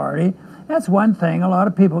leaving the party, that's one thing. A lot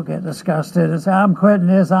of people get disgusted and say, I'm quitting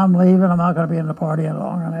this, I'm leaving, I'm not going to be in the party any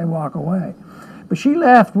longer, and they walk away. But she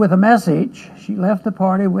left with a message. She left the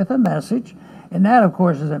party with a message. And that, of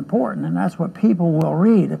course, is important, and that's what people will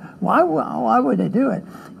read. Why would they do it?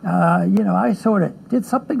 I sort of did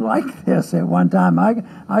something like this at one time.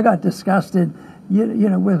 I got disgusted,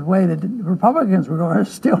 with the way that the Republicans were going. I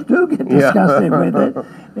still do get disgusted with it.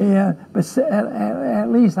 But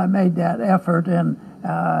at least I made that effort and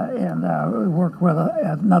worked with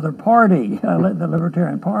another party, the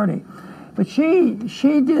Libertarian Party. But she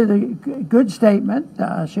did a good statement.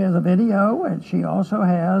 She has a video, and she also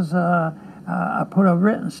has... I put a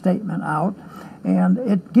written statement out, and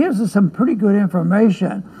it gives us some pretty good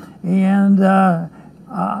information. And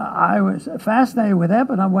I was fascinated with that,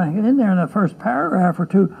 but I went in there in the first paragraph or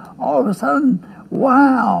two, all of a sudden,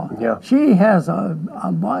 wow, she has a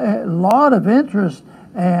lot of interest,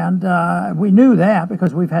 and we knew that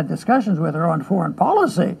because we've had discussions with her on foreign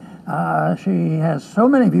policy. She has so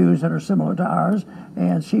many views that are similar to ours,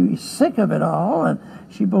 and she's sick of it all, and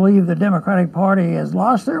she believed the Democratic Party has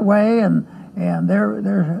lost their way, and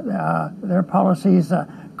their policies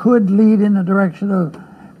could lead in the direction of,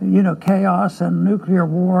 chaos and nuclear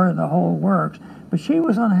war and the whole works. But she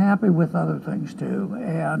was unhappy with other things too,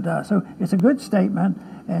 and so it's a good statement,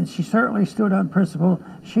 and she certainly stood on principle.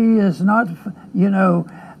 She is not,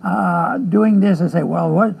 doing this and say, well,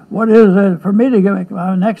 what is it for me to make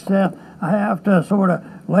my next step? I have to sort of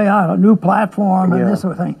lay out a new platform and this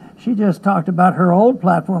sort of thing. She just talked about her old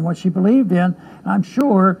platform, what she believed in. I'm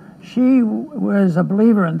sure she was a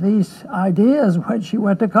believer in these ideas when she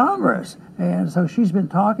went to Congress. And so she's been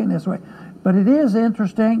talking this way. But it is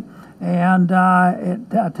interesting, and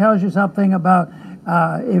it tells you something about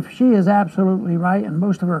if she is absolutely right, and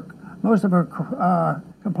most of her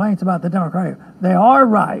complaints about the Democratic, they are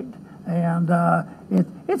right. And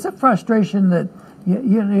it's a frustration that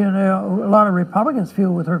a lot of Republicans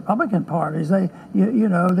feel with Republican parties.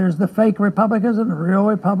 There's the fake Republicans and the real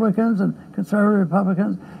Republicans and conservative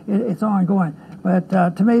Republicans. It's ongoing. But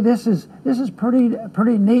to me, this is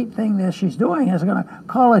pretty neat thing that she's doing. It's going to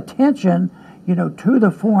call attention, to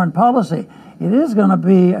the foreign policy. It is going to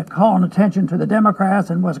be calling attention to the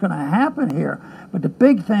Democrats and what's going to happen here. But the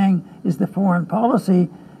big thing is the foreign policy,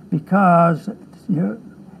 because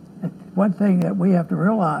one thing that we have to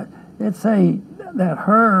realize, let's say that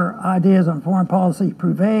her ideas on foreign policy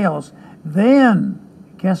prevails, then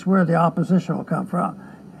guess where the opposition will come from?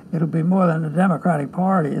 It'll be more than the Democratic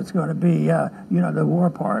Party. It's going to be, the war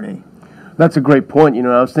party. That's a great point.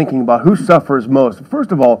 I was thinking about who suffers most.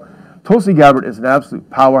 First of all, Tulsi Gabbard is an absolute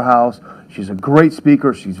powerhouse. She's a great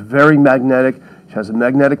speaker. She's very magnetic. She has a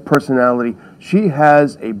magnetic personality. She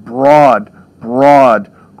has a broad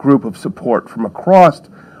group of support from across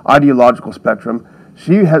ideological spectrum.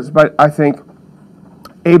 She has, I think,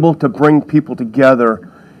 able to bring people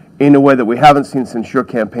together in a way that we haven't seen since your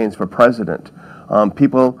campaigns for president.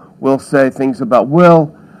 People will say things about,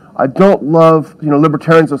 well, I don't love,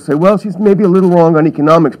 libertarians will say, well, she's maybe a little wrong on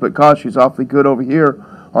economics, but gosh, she's awfully good over here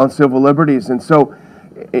on civil liberties. And so,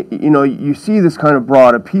 you see this kind of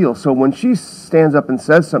broad appeal. So when she stands up and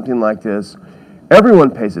says something like this,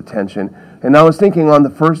 everyone pays attention. And I was thinking on the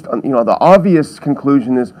first, the obvious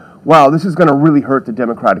conclusion is, wow, this is going to really hurt the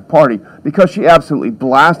Democratic Party, because she absolutely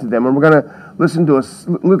blasted them. And we're going to listen to a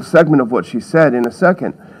little segment of what she said in a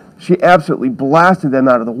second. She absolutely blasted them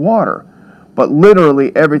out of the water. But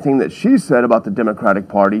literally everything that she said about the Democratic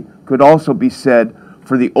Party could also be said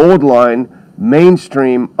for the old line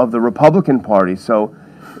mainstream of the Republican Party. So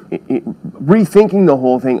rethinking the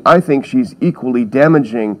whole thing, I think she's equally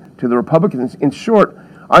damaging to the Republicans. In short,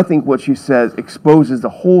 I think what she says exposes the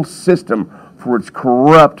whole system for its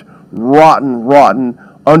corrupt, rotten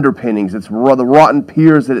underpinnings. It's the rotten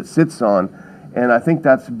piers that it sits on. And I think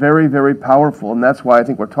that's very, very powerful. And that's why I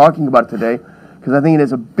think we're talking about it today, because I think it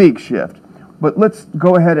is a big shift. But let's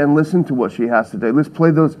go ahead and listen to what she has today. Let's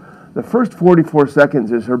play those. The first 44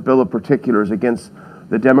 seconds is her bill of particulars against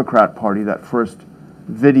the Democrat Party, that first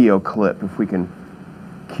video clip, if we can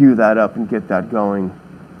cue that up and get that going.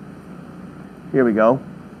 Here we go.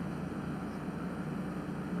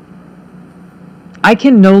 I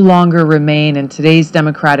can no longer remain in today's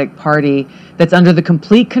Democratic Party that's under the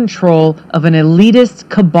complete control of an elitist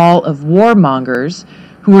cabal of warmongers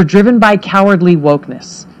who are driven by cowardly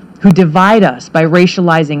wokeness, who divide us by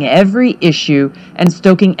racializing every issue and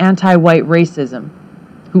stoking anti-white racism,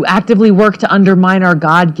 who actively work to undermine our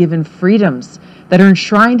God-given freedoms that are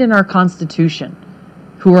enshrined in our Constitution,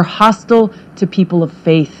 who are hostile to people of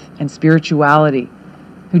faith and spirituality,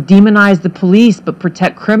 who demonize the police but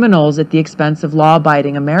protect criminals at the expense of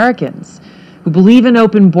law-abiding Americans, who believe in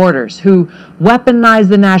open borders, who weaponize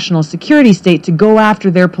the national security state to go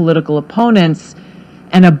after their political opponents,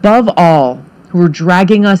 and above all, who are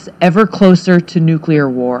dragging us ever closer to nuclear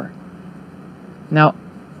war. Now,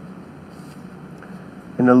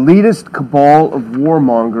 an elitist cabal of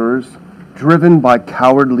warmongers driven by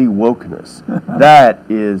cowardly wokeness. That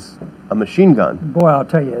is a machine gun. Boy, I'll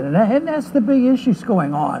tell you, and that's the big issues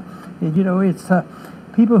going on. It's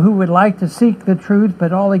people who would like to seek the truth,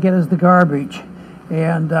 but all they get is the garbage.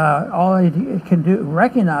 And all they can do,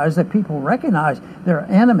 recognize that people recognize their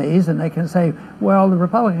enemies, and they can say, well, the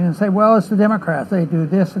Republicans can say, well, it's the Democrats. They do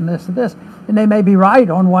this and this and this. And they may be right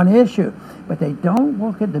on one issue, but they don't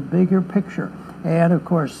look at the bigger picture. And, of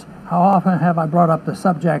course, how often have I brought up the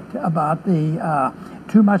subject about the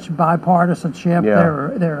too much bipartisanship?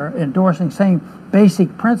 Yeah. They're endorsing same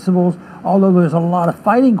basic principles, although there's a lot of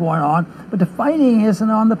fighting going on. But the fighting isn't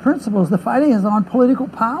on the principles. The fighting is on political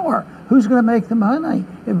power. Who's going to make the money?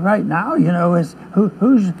 Right now, is who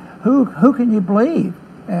can you believe,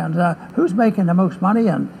 and who's making the most money,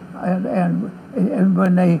 and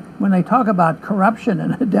when they talk about corruption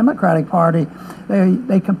in the Democratic Party,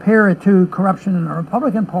 they compare it to corruption in the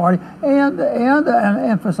Republican Party, and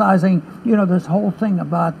emphasizing this whole thing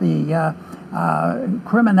about the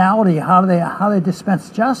criminality, how they dispense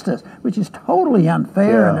justice, which is totally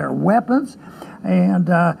unfair, and their weapons,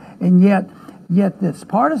 and yet this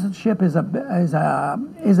partisanship is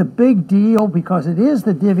a big deal, because it is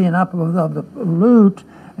the divvying up of the loot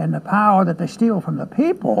and the power that they steal from the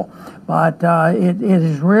people, but it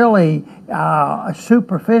is really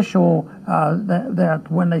superficial that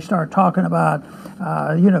when they start talking about,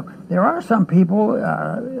 there are some people,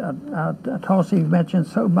 Tulsi mentioned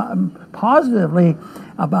so positively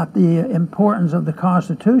about the importance of the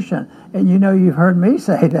Constitution, and you've heard me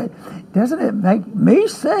say that. Doesn't it make me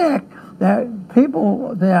sick that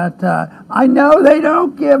people that I know they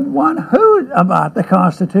don't give one hoot about the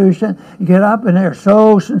Constitution get up and they're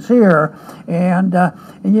so sincere, and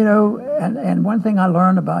one thing I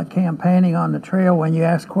learned about campaigning on the trail, when you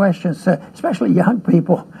ask questions, especially young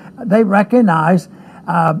people, they recognize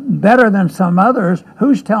better than some others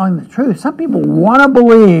who's telling the truth. Some people want to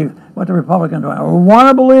believe what the Republicans do, or want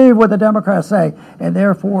to believe what the Democrats say, and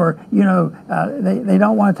therefore, they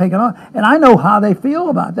don't want to take it on. And I know how they feel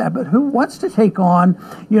about that, but who wants to take on,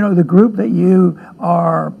 the group that you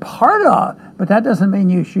are part of? But that doesn't mean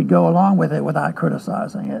you should go along with it without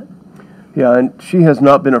criticizing it. Yeah, and she has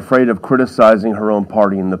not been afraid of criticizing her own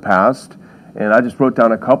party in the past. And I just wrote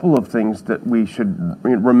down a couple of things that we should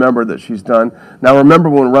remember that she's done. Now, remember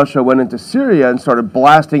when Russia went into Syria and started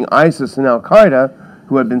blasting ISIS and Al-Qaeda,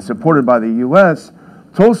 who had been supported by the U.S.,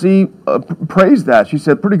 Tulsi praised that. She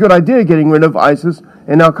said, pretty good idea getting rid of ISIS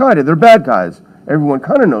and Al-Qaeda. They're bad guys. Everyone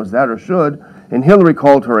kind of knows that, or should. And Hillary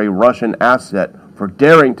called her a Russian asset for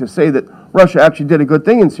daring to say that Russia actually did a good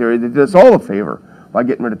thing in Syria. They did us all a favor by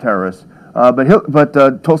getting rid of terrorists.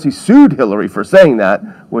 But Tulsi sued Hillary for saying that,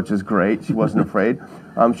 which is great. She wasn't afraid.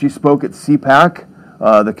 She spoke at CPAC,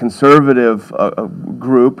 the conservative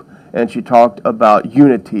group, and she talked about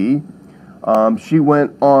unity. She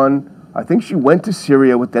went on, I think she went to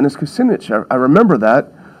Syria with Dennis Kucinich. I remember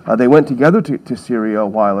that. They went together to Syria a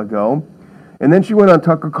while ago. And then she went on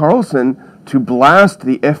Tucker Carlson to blast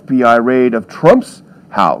the FBI raid of Trump's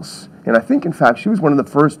house. And I think, in fact, she was one of the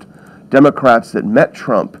first Democrats that met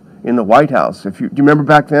Trump in the White House. Do you remember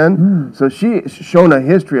back then? So she's shown a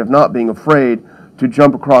history of not being afraid to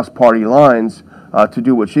jump across party lines to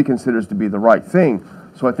do what she considers to be the right thing.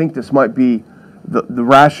 So I think this might be the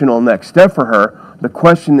rational next step for her. The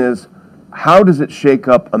question is, how does it shake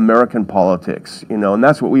up American politics? And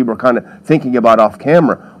that's what we were kind of thinking about off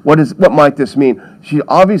camera. What might this mean? She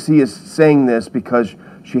obviously is saying this because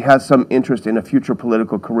she has some interest in a future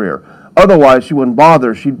political career. Otherwise, she wouldn't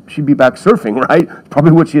bother. She'd be back surfing, right?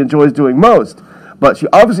 Probably what she enjoys doing most. But she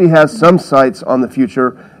obviously has some sights on the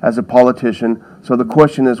future as a politician. So the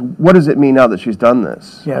question is, what does it mean now that she's done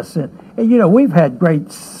this? Yes, and we've had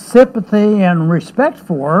great sympathy and respect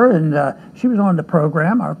for her, and she was on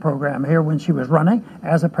our program here when she was running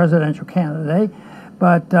as a presidential candidate.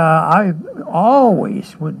 But I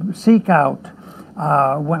always would seek out,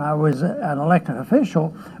 when I was an elected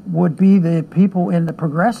official, would be the people in the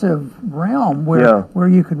progressive realm where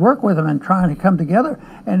you could work with them and trying to come together.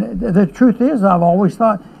 And the truth is, I've always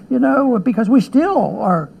thought, because we still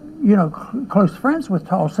are, close friends with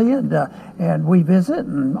Tulsi, and we visit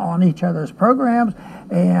and on each other's programs,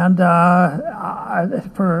 and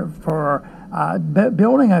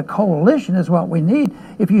building a coalition is what we need.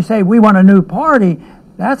 If you say we want a new party,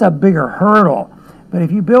 that's a bigger hurdle. But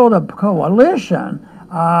if you build a coalition,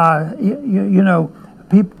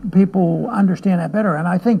 people understand that better. And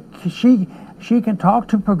I think she can talk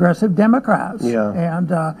to progressive Democrats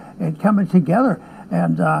and coming together.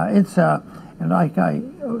 And and like I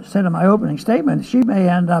said in my opening statement, she may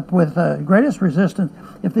end up with the greatest resistance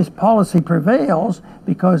if this policy prevails,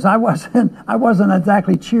 because I wasn't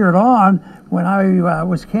exactly cheered on when I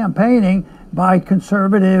was campaigning by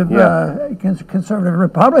conservative conservative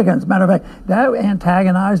Republicans. Matter of fact, that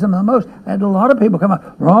antagonized them the most. I had a lot of people come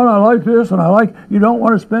up, Ron, I like this, and I like you don't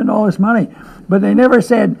want to spend all this money. But they never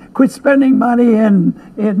said, quit spending money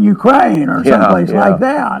in Ukraine or someplace like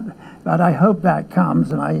that. But I hope that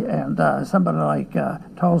comes, and somebody like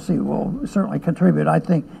Tulsi will certainly contribute, I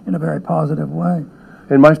think, in a very positive way.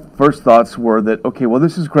 And my first thoughts were that, okay, well,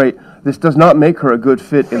 this is great. This does not make her a good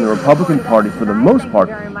fit in the Republican Party for the most part,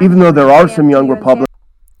 even though there are some young Republicans.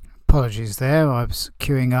 Apologies there. I was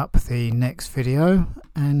queuing up the next video,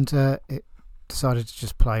 and it decided to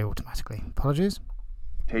just play automatically. Apologies.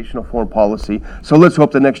 Foreign policy. So let's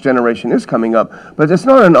hope the next generation is coming up. But it's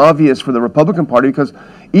not an obvious for the Republican Party, because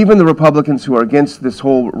even the Republicans who are against this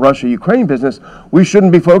whole Russia-Ukraine business, we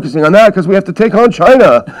shouldn't be focusing on that because we have to take on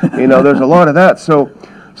China. There's a lot of that. So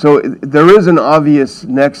there is an obvious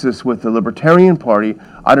nexus with the Libertarian Party.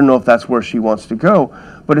 I don't know if that's where she wants to go.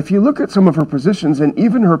 But if you look at some of her positions and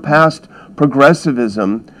even her past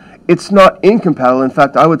progressivism, it's not incompatible. In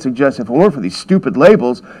fact, I would suggest if it weren't for these stupid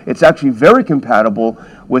labels, it's actually very compatible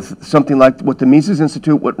with something like what the Mises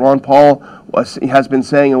Institute, what Ron Paul has been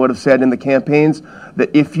saying and would have said in the campaigns, that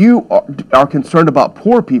if you are concerned about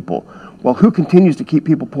poor people, well, who continues to keep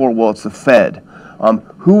people poor? Well, it's the Fed.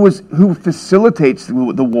 Who facilitates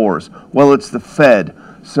the wars? Well, it's the Fed.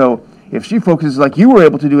 So if she focuses like you were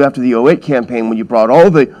able to do after the 2008 campaign, when you brought all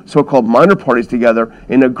the so-called minor parties together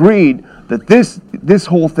and agreed that this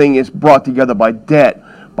whole thing is brought together by debt,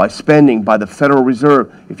 by spending, by the Federal Reserve.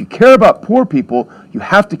 If you care about poor people, you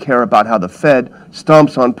have to care about how the Fed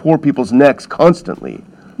stomps on poor people's necks constantly.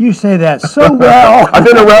 You say that so well. I've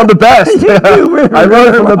been around the best. I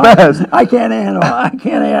learned from the best. I can't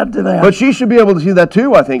add to that. But she should be able to see that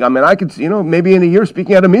too, I think. I mean, I could, maybe in a year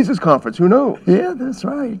speaking at a Mises conference. Who knows? Yeah, that's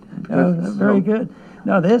right. Very good.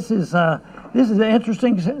 No, this is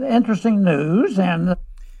interesting news, and.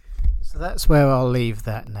 So that's where I'll leave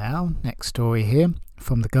that now. Next story here.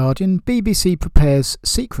 From The Guardian, BBC prepares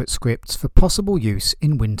secret scripts for possible use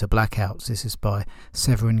in winter blackouts. This is by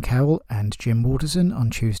Severin Carroll and Jim Walterson on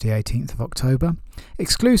Tuesday 18th of October.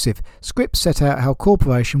 Exclusive, scripts set out how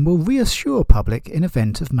corporation will reassure public in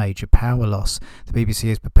event of major power loss. The BBC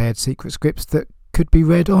has prepared secret scripts that could be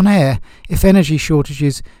read on air if energy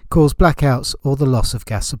shortages cause blackouts or the loss of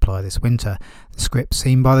gas supply this winter. The script,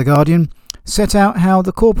 seen by The Guardian, set out how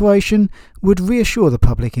the corporation would reassure the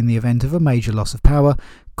public in the event of a major loss of power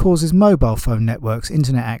causes mobile phone networks,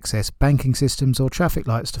 internet access, banking systems or traffic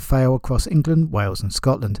lights to fail across England, Wales and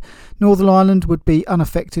Scotland. Northern Ireland would be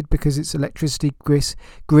unaffected because its electricity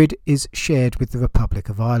grid is shared with the Republic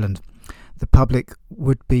of Ireland. The public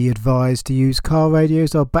would be advised to use car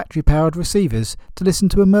radios or battery-powered receivers to listen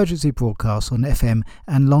to emergency broadcasts on FM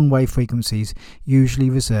and long-wave frequencies usually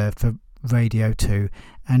reserved for Radio 2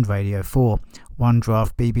 and Radio 4. One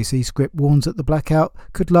draft BBC script warns that the blackout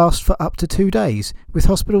could last for up to 2 days, with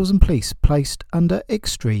hospitals and police placed under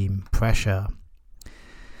extreme pressure.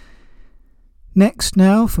 Next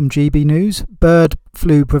now from GB News, bird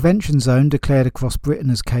flu prevention zone declared across Britain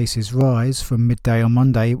as cases rise. From midday on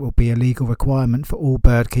Monday, it will be a legal requirement for all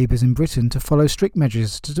bird keepers in Britain to follow strict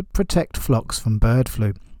measures to protect flocks from bird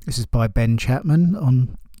flu. This is by Ben Chapman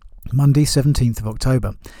on Monday 17th of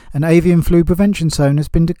October. An avian flu prevention zone has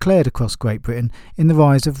been declared across Great Britain in the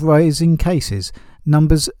rise of rising cases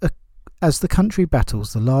numbers as the country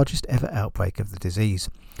battles the largest ever outbreak of the disease.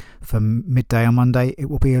 From midday on Monday, it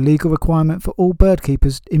will be a legal requirement for all bird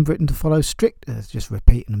keepers in Britain to follow strict, just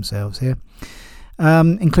repeating themselves here,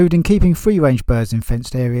 including keeping free-range birds in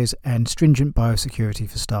fenced areas and stringent biosecurity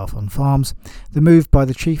for staff on farms. The move by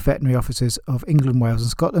the Chief Veterinary Officers of England, Wales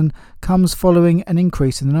and Scotland comes following an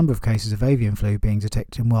increase in the number of cases of avian flu being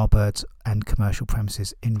detected in wild birds and commercial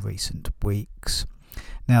premises in recent weeks.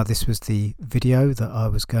 Now, this was the video that I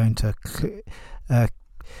was going to...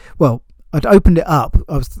 I'd opened it up.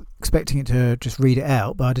 I was expecting it to just read it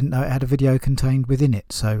out, but I didn't know it had a video contained within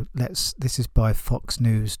it. So this is by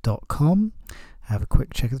foxnews.com. Have a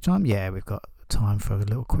quick check of the time. Yeah, we've got time for a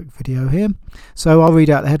little quick video here. So I'll read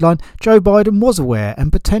out the headline. Joe Biden was aware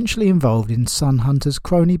and potentially involved in Sun Hunter's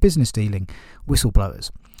crony business dealing.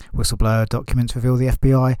 Whistleblowers. Whistleblower documents reveal the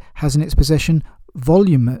FBI has in its possession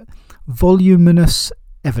voluminous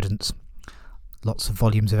evidence. Lots of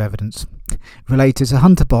volumes of evidence related to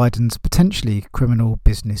Hunter Biden's potentially criminal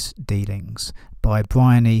business dealings by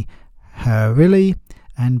Bryony Harilli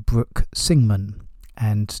and Brooke Singman.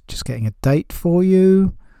 And just getting a date for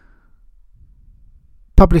you.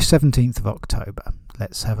 Published 17th of October.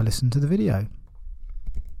 Let's have a listen to the video.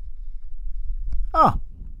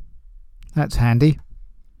 That's handy.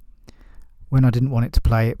 When I didn't want it to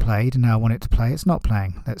play, it played, and now I want it to play, it's not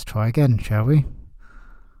playing. Let's try again, shall we?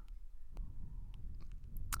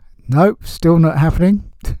 Nope, still not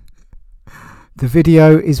happening. The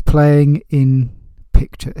video is playing in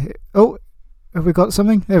picture. Oh, have we got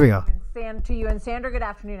something? There we are. Sam to you and Sandra. Good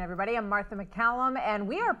afternoon, everybody. I'm Martha McCallum, and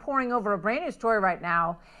we are pouring over a brand new story right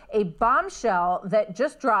now. A bombshell that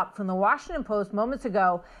just dropped from the Washington Post moments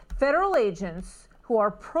ago. Federal agents who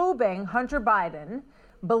are probing Hunter Biden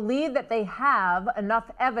believe that they have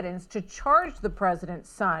enough evidence to charge the president's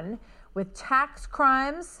son with tax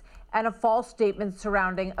crimes and a false statement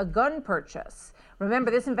surrounding a gun purchase.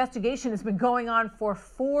 Remember, this investigation has been going on for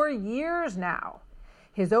 4 years now.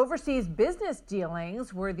 His overseas business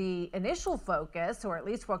dealings were the initial focus, or at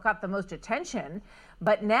least what got the most attention.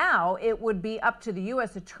 But now it would be up to the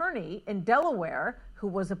U.S. attorney in Delaware, who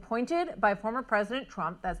was appointed by former President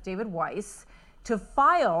Trump, that's David Weiss, to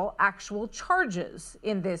file actual charges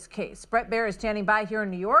in this case. Brett Baer is standing by here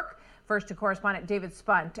in New York. First to correspondent David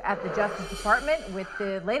Spunt at the Justice Department with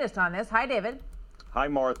the latest on this. Hi, David. Hi,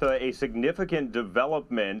 Martha. A significant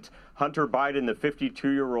development. Hunter Biden, the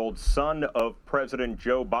 52-year-old son of President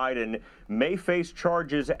Joe Biden, may face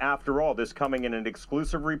charges after all. This coming in an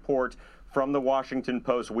exclusive report from the Washington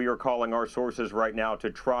Post. We are calling our sources right now to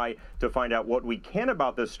try to find out what we can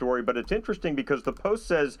about this story. But it's interesting because the Post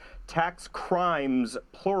says tax crimes,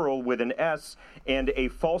 plural with an S, and a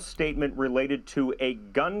false statement related to a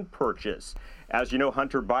gun purchase. As you know,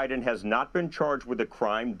 Hunter Biden has not been charged with a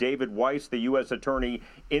crime. David Weiss, the U.S. attorney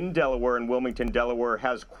in Delaware, in Wilmington, Delaware,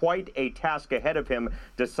 has quite a task ahead of him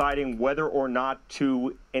deciding whether or not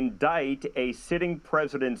to indict a sitting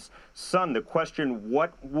president's son. The question,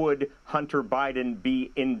 what would Hunter Biden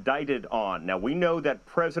be indicted on? Now, we know that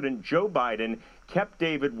President Joe Biden kept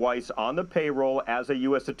David Weiss on the payroll as a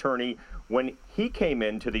U.S. attorney when he came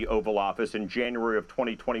into the Oval Office in January of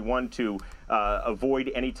 2021 to avoid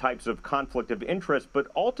any types of conflict of interest. But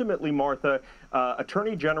ultimately, Martha,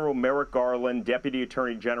 Attorney General Merrick Garland, Deputy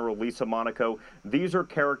Attorney General Lisa Monaco, these are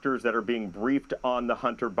characters that are being briefed on the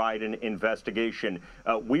Hunter Biden investigation.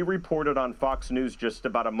 We reported on Fox News just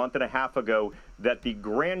about a month and a half ago that the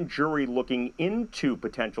grand jury looking into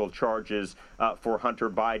potential charges for Hunter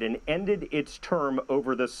Biden ended its term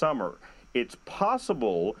over the summer. It's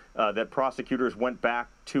possible that prosecutors went back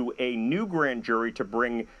to a new grand jury to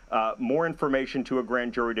bring more information to a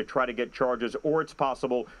grand jury to try to get charges, or it's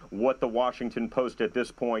possible what the Washington Post at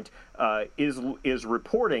this point is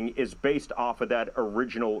reporting is based off of that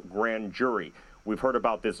original grand jury. We've heard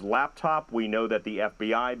about this laptop. We know that the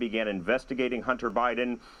FBI began investigating Hunter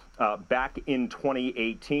Biden back in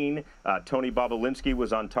 2018. Tony Bobulinski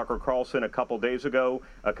was on Tucker Carlson a couple nights ago,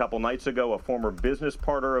 a former business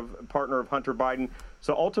partner of Hunter Biden.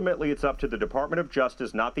 So ultimately, it's up to the Department of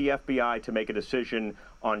Justice, not the FBI, to make a decision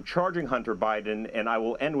on charging Hunter Biden. And I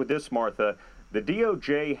will end with this, Martha. The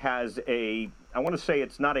DOJ has I want to say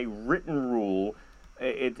it's not a written rule,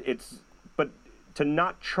 but to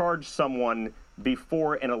not charge someone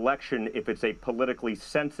before an election if it's a politically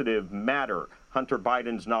sensitive matter. Hunter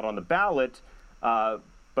Biden's not on the ballot,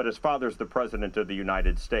 but his father's the president of the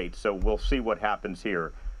United States. So we'll see what happens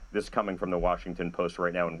here. This coming from the Washington Post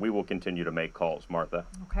right now, and we will continue to make calls, Martha.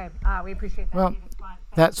 Okay, we appreciate that. Well,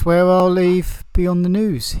 that's where I'll leave Beyond the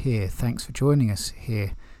News here. Thanks for joining us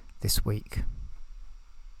here this week.